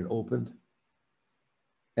summer that it opened.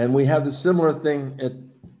 And we have the similar thing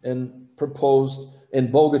proposed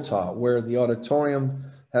in Bogota, where the auditorium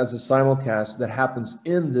has a simulcast that happens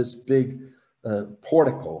in this big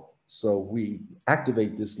portico. So we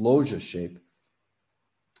activate this loggia shape.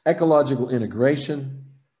 Ecological integration,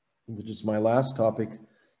 which is my last topic.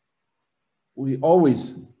 We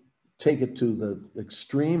always take it to the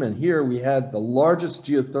extreme, and here we had the largest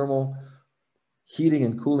geothermal heating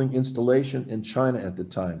and cooling installation in China at the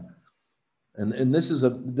time. And this is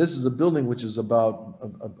a building which is about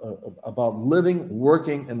living,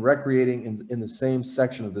 working, and recreating in the same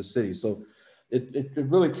section of the city. So it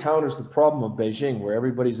really counters the problem of Beijing, where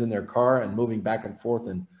everybody's in their car and moving back and forth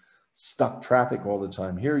and stuck traffic all the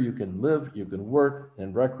time. Here you can live, you can work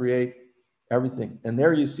and recreate, everything. And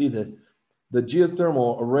there you see the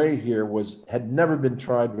geothermal array here had never been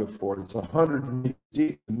tried before. It's 100 meters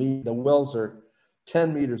deep. The wells are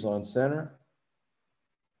 10 meters on center.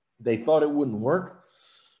 They thought it wouldn't work,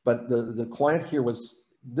 but the client here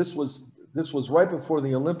this was right before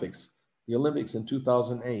the Olympics in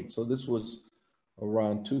 2008. So this was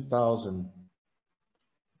around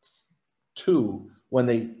 2002 when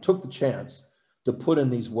they took the chance to put in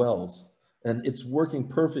these wells. And it's working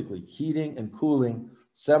perfectly, heating and cooling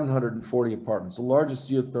 740 apartments, the largest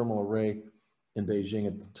geothermal array in Beijing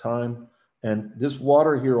at the time. And this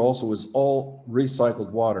water here also is all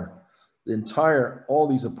recycled water. All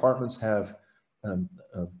these apartments have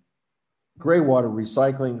gray water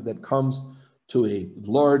recycling that comes to a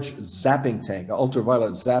large zapping tank, an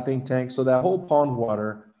ultraviolet zapping tank. So that whole pond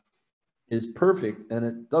water is perfect and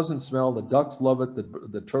it doesn't smell. The ducks love it,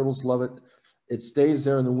 the turtles love it. It stays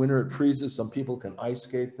there in the winter, it freezes. Some people can ice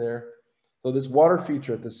skate there. So this water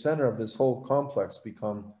feature at the center of this whole complex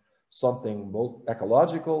become something both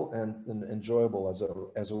ecological and enjoyable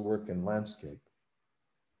as a work in landscape.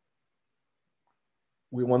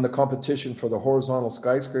 We won the competition for the horizontal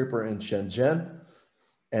skyscraper in Shenzhen,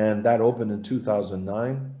 and that opened in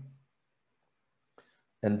 2009.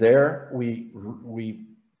 And there we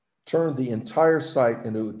turned the entire site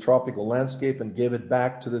into a tropical landscape and gave it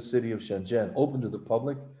back to the city of Shenzhen, open to the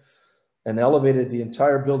public, and elevated the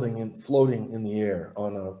entire building and floating in the air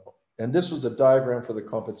and this was a diagram for the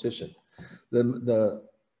competition.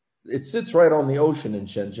 It sits right on the ocean in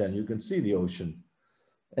Shenzhen. You can see the ocean.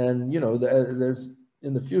 And, you know,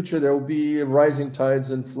 in the future, there will be rising tides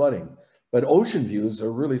and flooding, but ocean views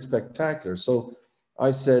are really spectacular. So I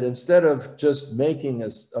said, instead of just making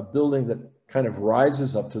a building that kind of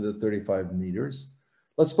rises up to the 35 meters,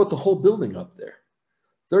 let's put the whole building up there.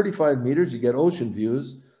 35 meters, you get ocean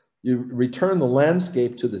views, you return the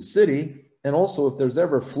landscape to the city, and also if there's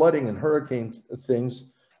ever flooding and hurricane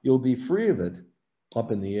things, you'll be free of it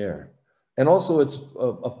up in the air. And also it's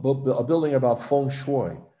a building about feng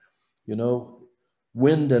shui, you know,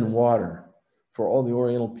 wind and water. For all the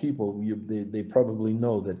Oriental people, they probably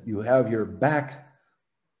know that you have your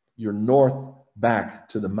north back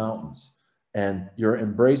to the mountains, and you're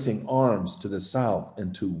embracing arms to the south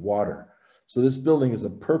and to water. So this building is a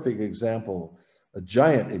perfect example, a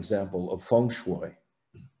giant example of feng shui.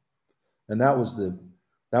 And that was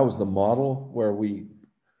the model where we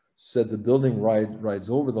said the building rides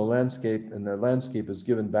over the landscape and the landscape is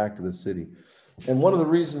given back to the city. And one of the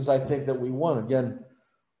reasons I think that we won, again,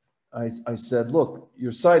 I said, look,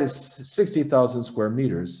 your site is 60,000 square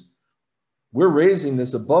meters. We're raising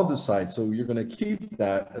this above the site, so you're going to keep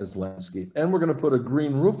that as landscape. And we're going to put a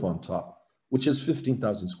green roof on top, which is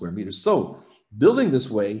 15,000 square meters. So building this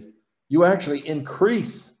way, you actually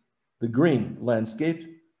increase the green landscape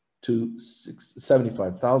to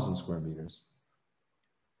 75,000 square meters.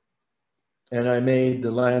 And I made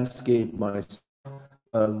the landscape myself,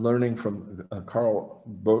 learning from Carl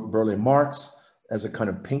Burle Marx as a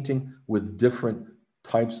kind of painting with different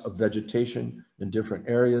types of vegetation in different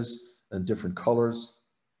areas and different colors.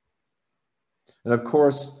 And of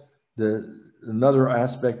course, another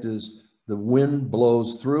aspect is the wind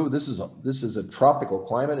blows through. This is a tropical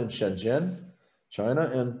climate in Shenzhen, China,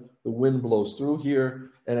 and the wind blows through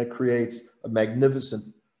here and it creates a magnificent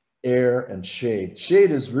air and shade.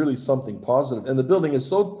 Shade is really something positive, and the building is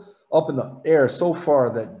so up in the air so far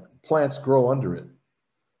that plants grow under it.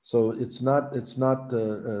 So it's not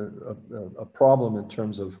a problem in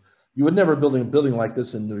terms of, you would never build a building like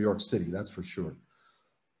this in New York City, that's for sure.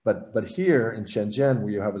 But here in Shenzhen,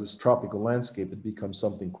 where you have this tropical landscape, it becomes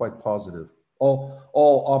something quite positive. All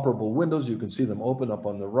operable windows, you can see them open up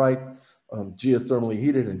on the right, geothermally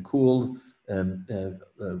heated and cooled, and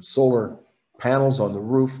solar panels on the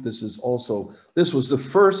roof. This was the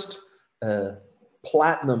first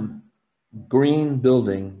platinum green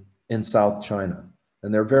building in South China.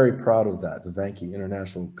 And they're very proud of that. The Vanke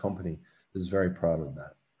International Company is very proud of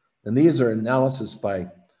that. And these are analysis by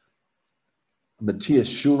Matthias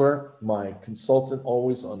Schuler, my consultant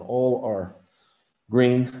always on all our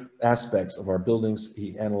green aspects of our buildings.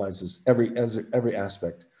 He analyzes every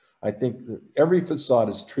aspect. I think that every facade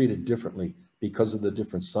is treated differently because of the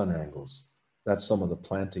different sun angles. That's some of the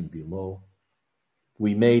planting below.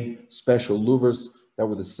 We made special louvers that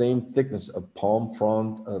were the same thickness of palm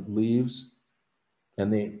frond leaves.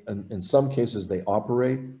 And in some cases they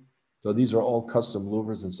operate. So these are all custom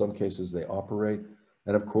louvers. In some cases they operate.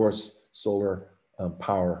 And of course, solar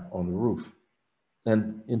power on the roof.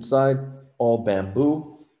 And inside, all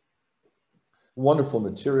bamboo. Wonderful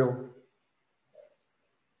material.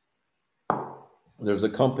 There's a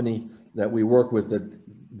company that we work with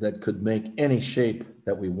that could make any shape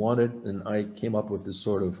that we wanted. And I came up with this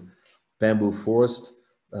sort of bamboo forest,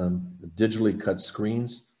 digitally cut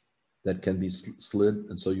screens that can be slid,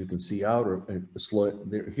 and so you can see out, or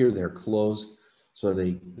here they're closed, so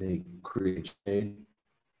they create shade.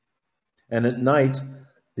 And at night,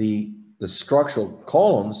 the structural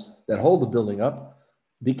columns that hold the building up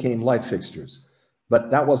became light fixtures. But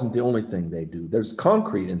that wasn't the only thing they do. There's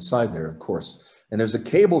concrete inside there, of course, and there's a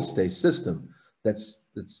cable stay system that's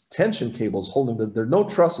tension cables holding there are no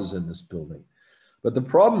trusses in this building. But the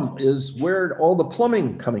problem is where all the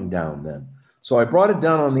plumbing coming down then. So I brought it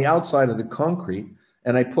down on the outside of the concrete,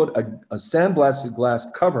 and I put a sandblasted glass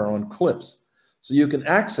cover on clips. So you can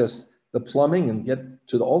access the plumbing and get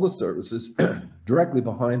to all the services directly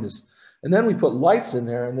behind this. And then we put lights in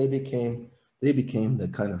there, and they became the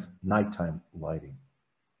kind of nighttime lighting.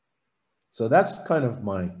 So that's kind of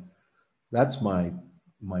my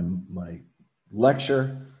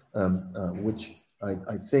lecture, which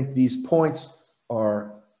I think these points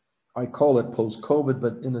are, I call it post-COVID,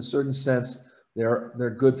 but in a certain sense,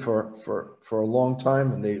 they're good for a long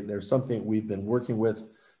time, and they're something we've been working with,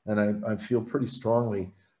 and I feel pretty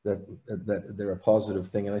strongly that they're a positive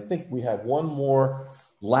thing. And I think we have one more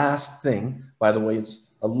last thing. By the way, it's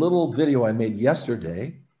a little video I made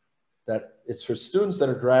yesterday that it's for students that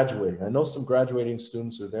are graduating. I know some graduating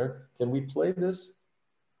students are there. Can we play this?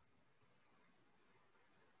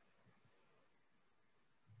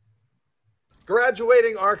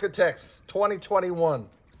 Graduating Architects 2021.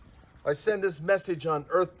 I send this message on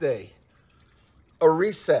Earth Day, a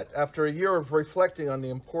reset after a year of reflecting on the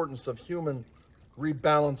importance of human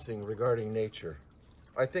rebalancing regarding nature.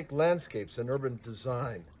 I think landscapes and urban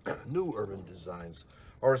design, new urban designs,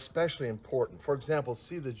 are especially important. For example,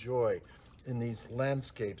 see the joy in these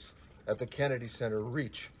landscapes at the Kennedy Center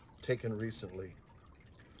Reach, taken recently.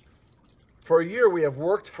 For a year, we have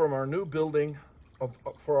worked from our new building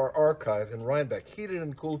for our archive in Rhinebeck, heated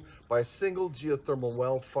and cooled by a single geothermal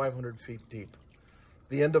well 500 feet deep.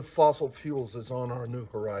 The end of fossil fuels is on our new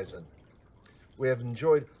horizon. We have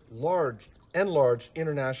enjoyed large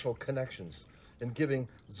international connections in giving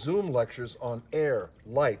Zoom lectures on air,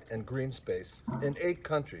 light, and green space in 8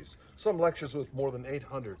 countries, some lectures with more than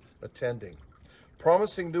 800 attending.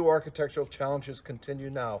 Promising new architectural challenges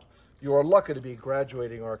continue now. You are lucky to be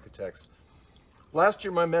graduating architects. Last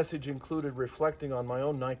year, my message included reflecting on my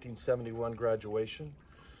own 1971 graduation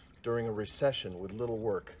during a recession with little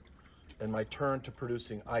work, and my turn to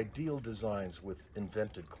producing ideal designs with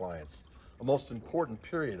invented clients, a most important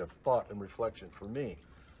period of thought and reflection for me,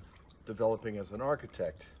 developing as an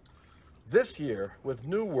architect. This year, with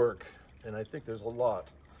new work, and I think there's a lot,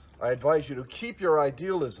 I advise you to keep your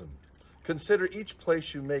idealism. Consider each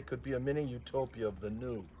place you make could be a mini utopia of the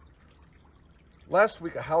new. Last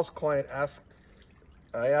week, I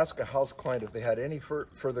asked a house client if they had any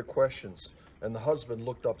further questions, and the husband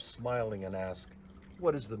looked up smiling and asked,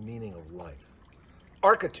 "What is the meaning of life?"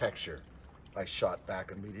 "Architecture," I shot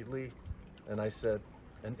back immediately, and I said,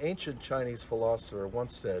 "An ancient Chinese philosopher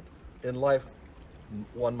once said, in life,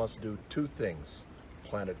 one must do 2 things,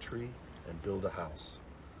 plant a tree and build a house."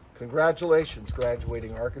 Congratulations,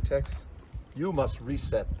 graduating architects. You must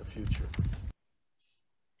reset the future.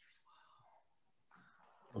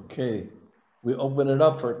 Okay, we open it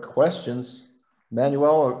up for questions.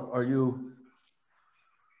 Manuel, are you?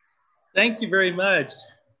 Thank you very much.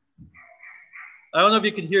 I don't know if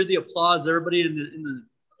you can hear the applause. Everybody in the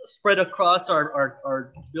spread across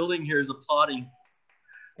our building here is applauding.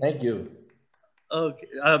 Thank you. Okay.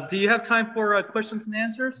 Do you have time for questions and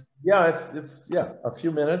answers? Yeah, yeah, a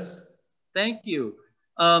few minutes. Thank you.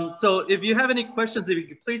 So if you have any questions, if you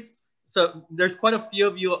could please, so there's quite a few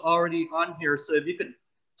of you already on here. So if you could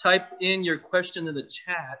type in your question in the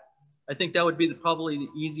chat, I think that would be probably the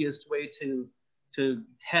easiest way to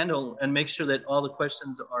handle and make sure that all the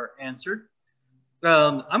questions are answered.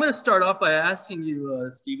 I'm going to start off by asking you,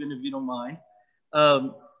 Stephen, if you don't mind,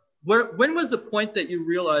 when was the point that you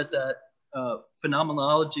realized that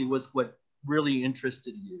phenomenology was what really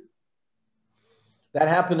interested you? That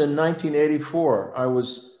happened in 1984. I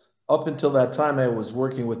was, up until that time, I was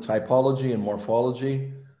working with typology and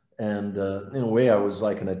morphology. And in a way, I was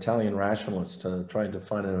like an Italian rationalist trying to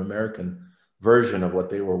find an American version of what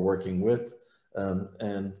they were working with.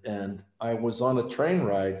 And I was on a train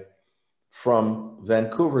ride from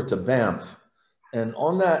Vancouver to Banff. And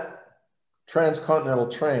on that transcontinental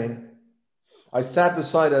train, I sat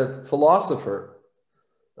beside a philosopher,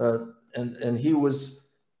 and he was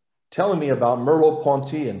telling me about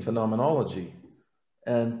Merleau-Ponty and phenomenology.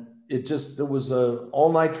 And it was a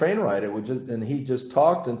all-night train ride. And he just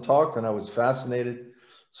talked and talked, and I was fascinated.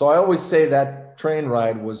 So I always say that train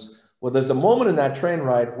ride was, well, there's a moment in that train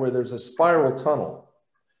ride where there's a spiral tunnel,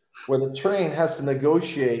 where the train has to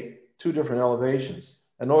negotiate 2 different elevations.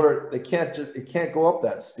 In order, it can't go up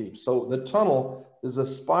that steep. So the tunnel is a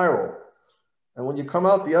spiral. And when you come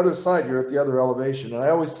out the other side, you're at the other elevation. And I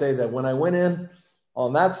always say that when I went in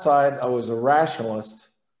on that side, I was a rationalist.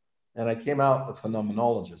 and I came out a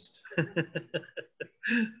phenomenologist.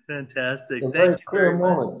 Fantastic. A Thank very you clear very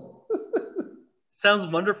much. moment. Sounds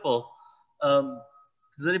wonderful.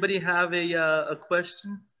 Does anybody have a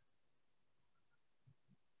question?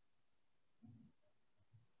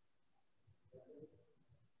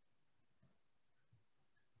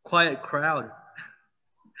 Quiet crowd.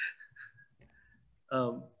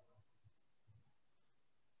 Um,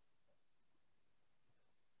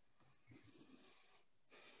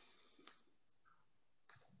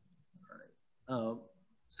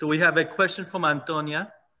 so we have a question from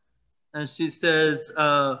Antonia, and she says,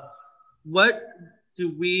 what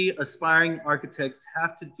do we aspiring architects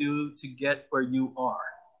have to do to get where you are?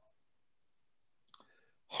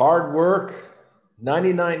 Hard work,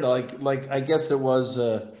 99, like I guess it was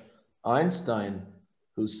Einstein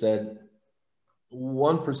who said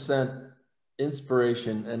 1%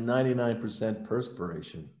 inspiration and 99%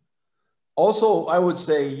 perspiration. Also, I would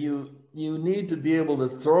say you need to be able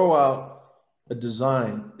to throw out a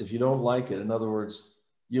design if you don't like it. In other words,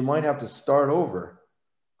 you might have to start over.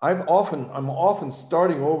 I'm often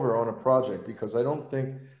starting over on a project because I don't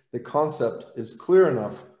think the concept is clear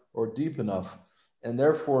enough or deep enough, and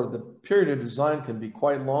therefore the period of design can be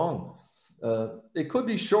quite long. It could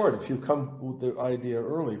be short if you come with the idea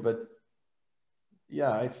early, but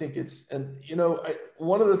yeah, I think it's, and you know,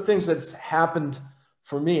 one of the things that's happened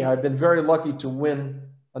for me, I've been very lucky to win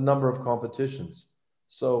a number of competitions.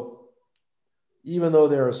 So even though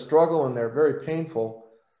they're a struggle and they're very painful,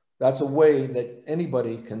 that's a way that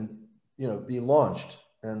anybody can, you know, be launched.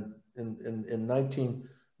 And in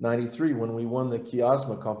 1993, when we won the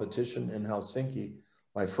Kiasma competition in Helsinki,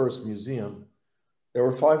 my first museum, there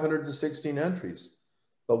were 516 entries,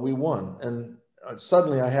 but we won. And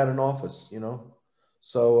suddenly I had an office, you know.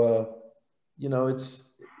 So, you know, it's,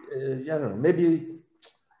 I don't know, maybe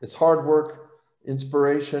it's hard work,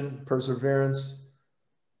 inspiration, perseverance.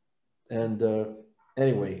 And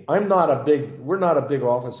anyway, we're not a big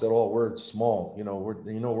office at all. We're small, you know,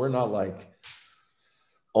 we're not like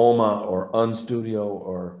OMA or Unstudio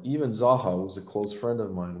or even Zaha, who's a close friend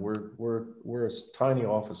of mine. We're a tiny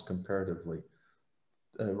office comparatively.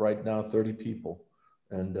 Right now, 30 people.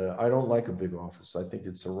 And I don't like a big office. I think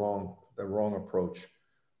it's the wrong approach.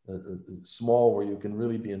 Small, where you can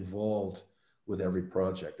really be involved with every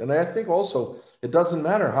project. And I think also it doesn't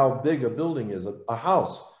matter how big a building is. A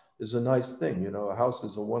house is a nice thing. You know, a house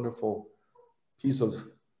is a wonderful piece of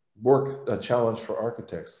work, a challenge for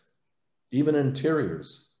architects. Even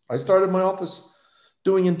interiors. I started my office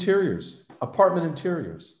doing interiors, apartment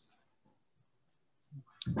interiors.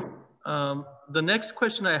 The next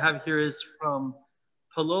question I have here is from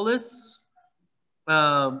Palolis.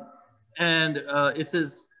 And it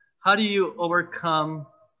says, how do you overcome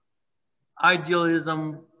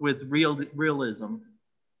idealism with realism?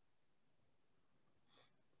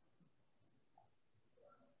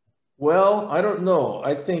 Well, I don't know.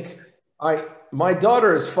 I think my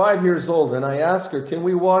daughter is 5 years old, and I asked her, can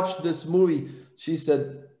we watch this movie? She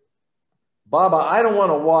said, Baba, I don't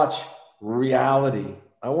want to watch reality.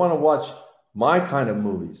 I want to watch my kind of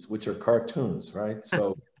movies, which are cartoons, right?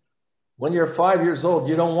 So when you're 5 years old,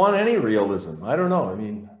 you don't want any realism. I don't know. I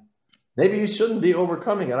mean, maybe you shouldn't be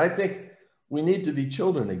overcoming it. I think we need to be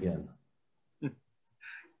children again.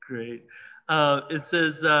 Great. It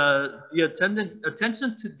says the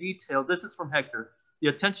attention to detail, this is from Hector, the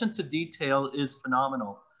attention to detail is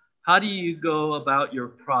phenomenal. How do you go about your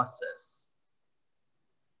process?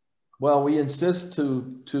 Well, we insist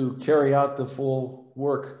to carry out the full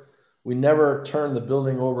work. We never turn the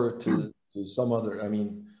building over to some other, I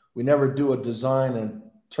mean, we never do a design and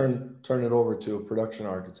turn it over to a production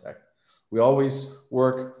architect. We always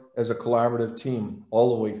work as a collaborative team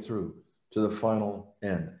all the way through to the final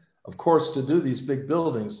end. Of course, to do these big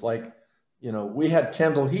buildings, like, you know, we had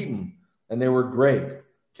Kendall Heaton, and they were great.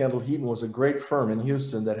 Kendall Heaton was a great firm in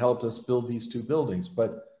Houston that helped us build these two buildings,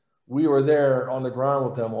 but we were there on the ground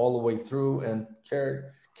with them all the way through and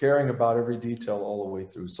caring about every detail all the way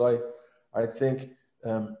through. So I think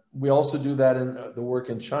we also do that in the work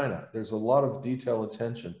in China. There's a lot of detail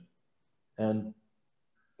attention, and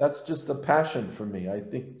that's just a passion for me. I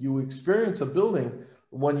think you experience a building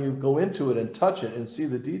when you go into it and touch it and see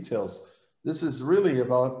the details. This is really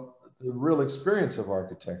about the real experience of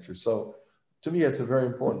architecture. So to me, it's a very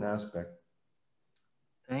important aspect.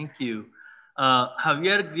 Thank you.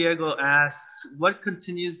 Javier Diego asks, what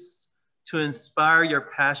continues to inspire your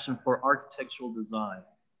passion for architectural design?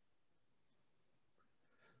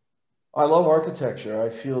 I love architecture. I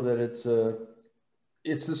feel that it's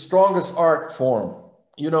the strongest art form.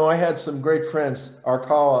 You know, I had some great friends,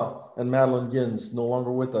 Arkawa and Madeline Gins, no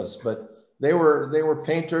longer with us, but They were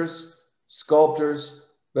painters, sculptors,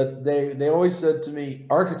 but they always said to me,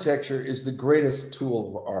 architecture is the greatest tool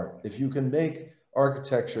of art. If you can make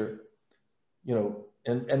architecture, you know,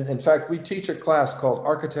 and in fact, we teach a class called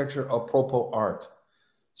Architecture Apropos Art.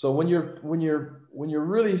 So when you're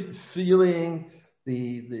really feeling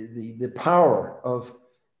the power of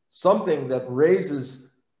something that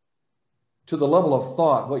raises to the level of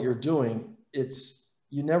thought what you're doing,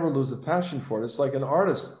 you never lose a passion for it. It's like an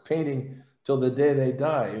artist painting till the day they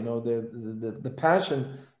die. You know, the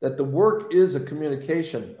passion that the work is a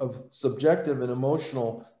communication of subjective and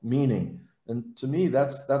emotional meaning. And to me,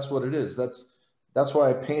 that's what it is. That's why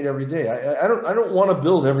I paint every day. I don't want to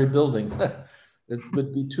build every building. It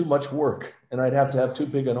would be too much work, and I'd have to have too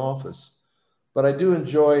big an office. But I do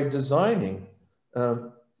enjoy designing,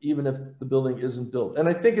 even if the building isn't built. And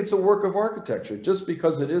I think it's a work of architecture. Just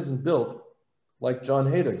because it isn't built, like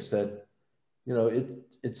John Haydock said, you know,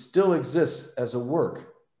 it still exists as a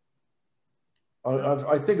work.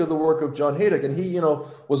 I think of the work of John Haydock, and he, you know,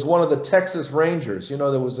 was one of the Texas Rangers. You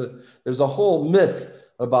know, there's a whole myth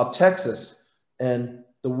about Texas and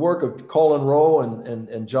the work of Colin Rowe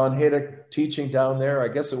and John Haydock teaching down there. I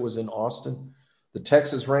guess it was in Austin, the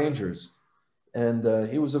Texas Rangers. And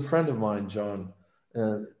he was a friend of mine, John,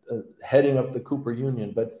 heading up the Cooper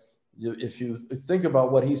Union. But if you think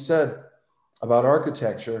about what he said about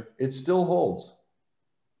architecture, it still holds.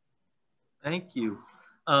 Thank you.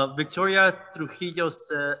 Victoria Trujillo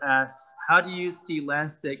asks, how do you see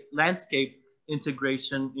landscape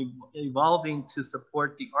integration evolving to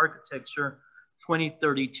support the Architecture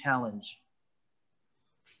 2030 challenge?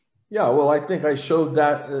 Yeah, well, I think I showed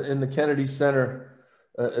that in the Kennedy Center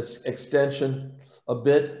extension a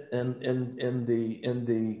bit, and in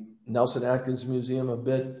the Nelson Atkins Museum a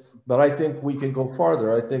bit, but I think we can go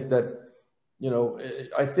farther. I think that, you know,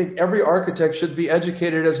 I think every architect should be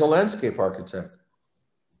educated as a landscape architect.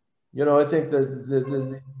 You know, I think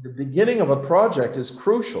the beginning of a project is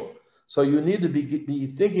crucial. So you need to be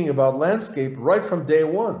thinking about landscape right from day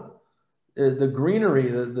one. The greenery,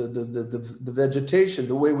 the vegetation,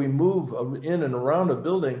 the way we move in and around a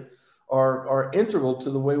building are integral to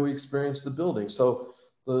the way we experience the building. So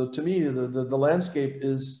to me, the landscape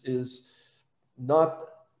is not,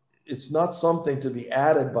 it's not something to be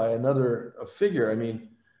added by another figure. I mean,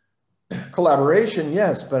 collaboration,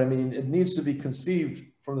 yes, but I mean, it needs to be conceived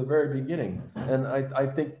from the very beginning. And I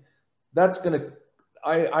think that's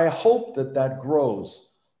I hope that grows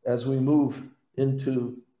as we move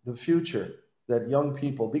into the future, that young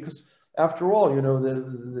people, because after all, you know,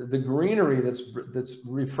 the greenery that's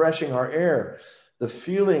refreshing our air, the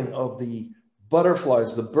feeling of the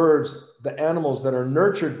butterflies, the birds, the animals that are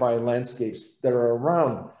nurtured by landscapes that are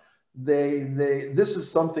around, this is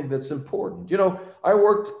something that's important. You know, I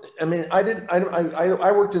worked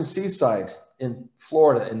in Seaside in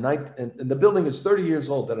Florida, and the building is 30 years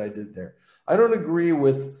old that I did there. I don't agree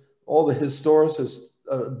with all the historicist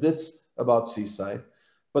bits about Seaside,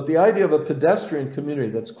 but the idea of a pedestrian community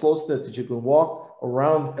that's close-knit, that you can walk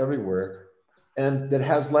around everywhere, and that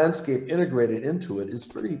has landscape integrated into it is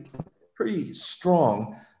pretty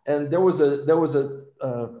strong. And there was an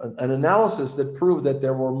analysis that proved that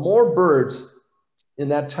there were more birds in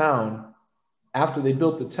that town after they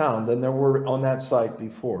built the town than there were on that site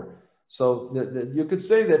before. So you could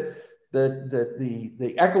say that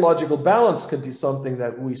the ecological balance could be something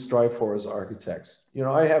that we strive for as architects. You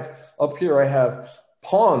know, I have up here, I have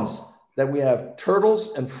ponds that we have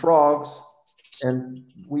turtles and frogs, and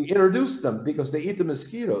we introduce them because they eat the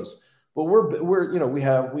mosquitoes. But we're you know,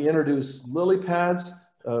 we introduce lily pads,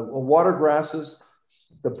 water grasses.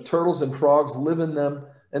 The turtles and frogs live in them,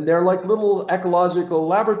 and they're like little ecological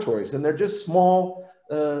laboratories, and they're just small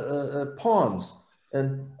ponds.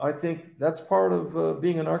 And I think that's part of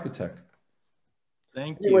being an architect.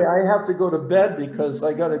 Thank you. Anyway, I have to go to bed because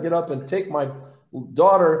I got to get up and take my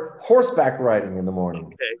daughter horseback riding in the morning.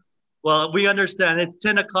 Okay. Well, we understand. It's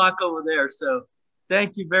 10 o'clock over there. So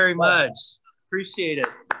thank you very much. Appreciate it.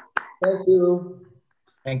 Thank you.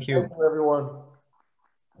 Thank you. Thank you, everyone.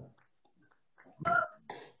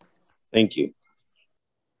 Thank you.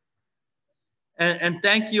 And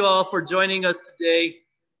thank you all for joining us today.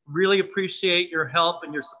 Really appreciate your help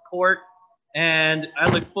and your support. And I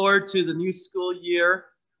look forward to the new school year,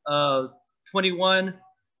 21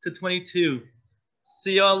 to 22.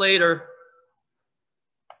 See y'all later.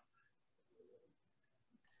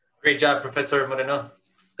 Great job, Professor Moreno.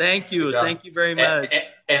 Thank you. Thank you very much.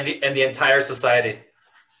 And the entire society.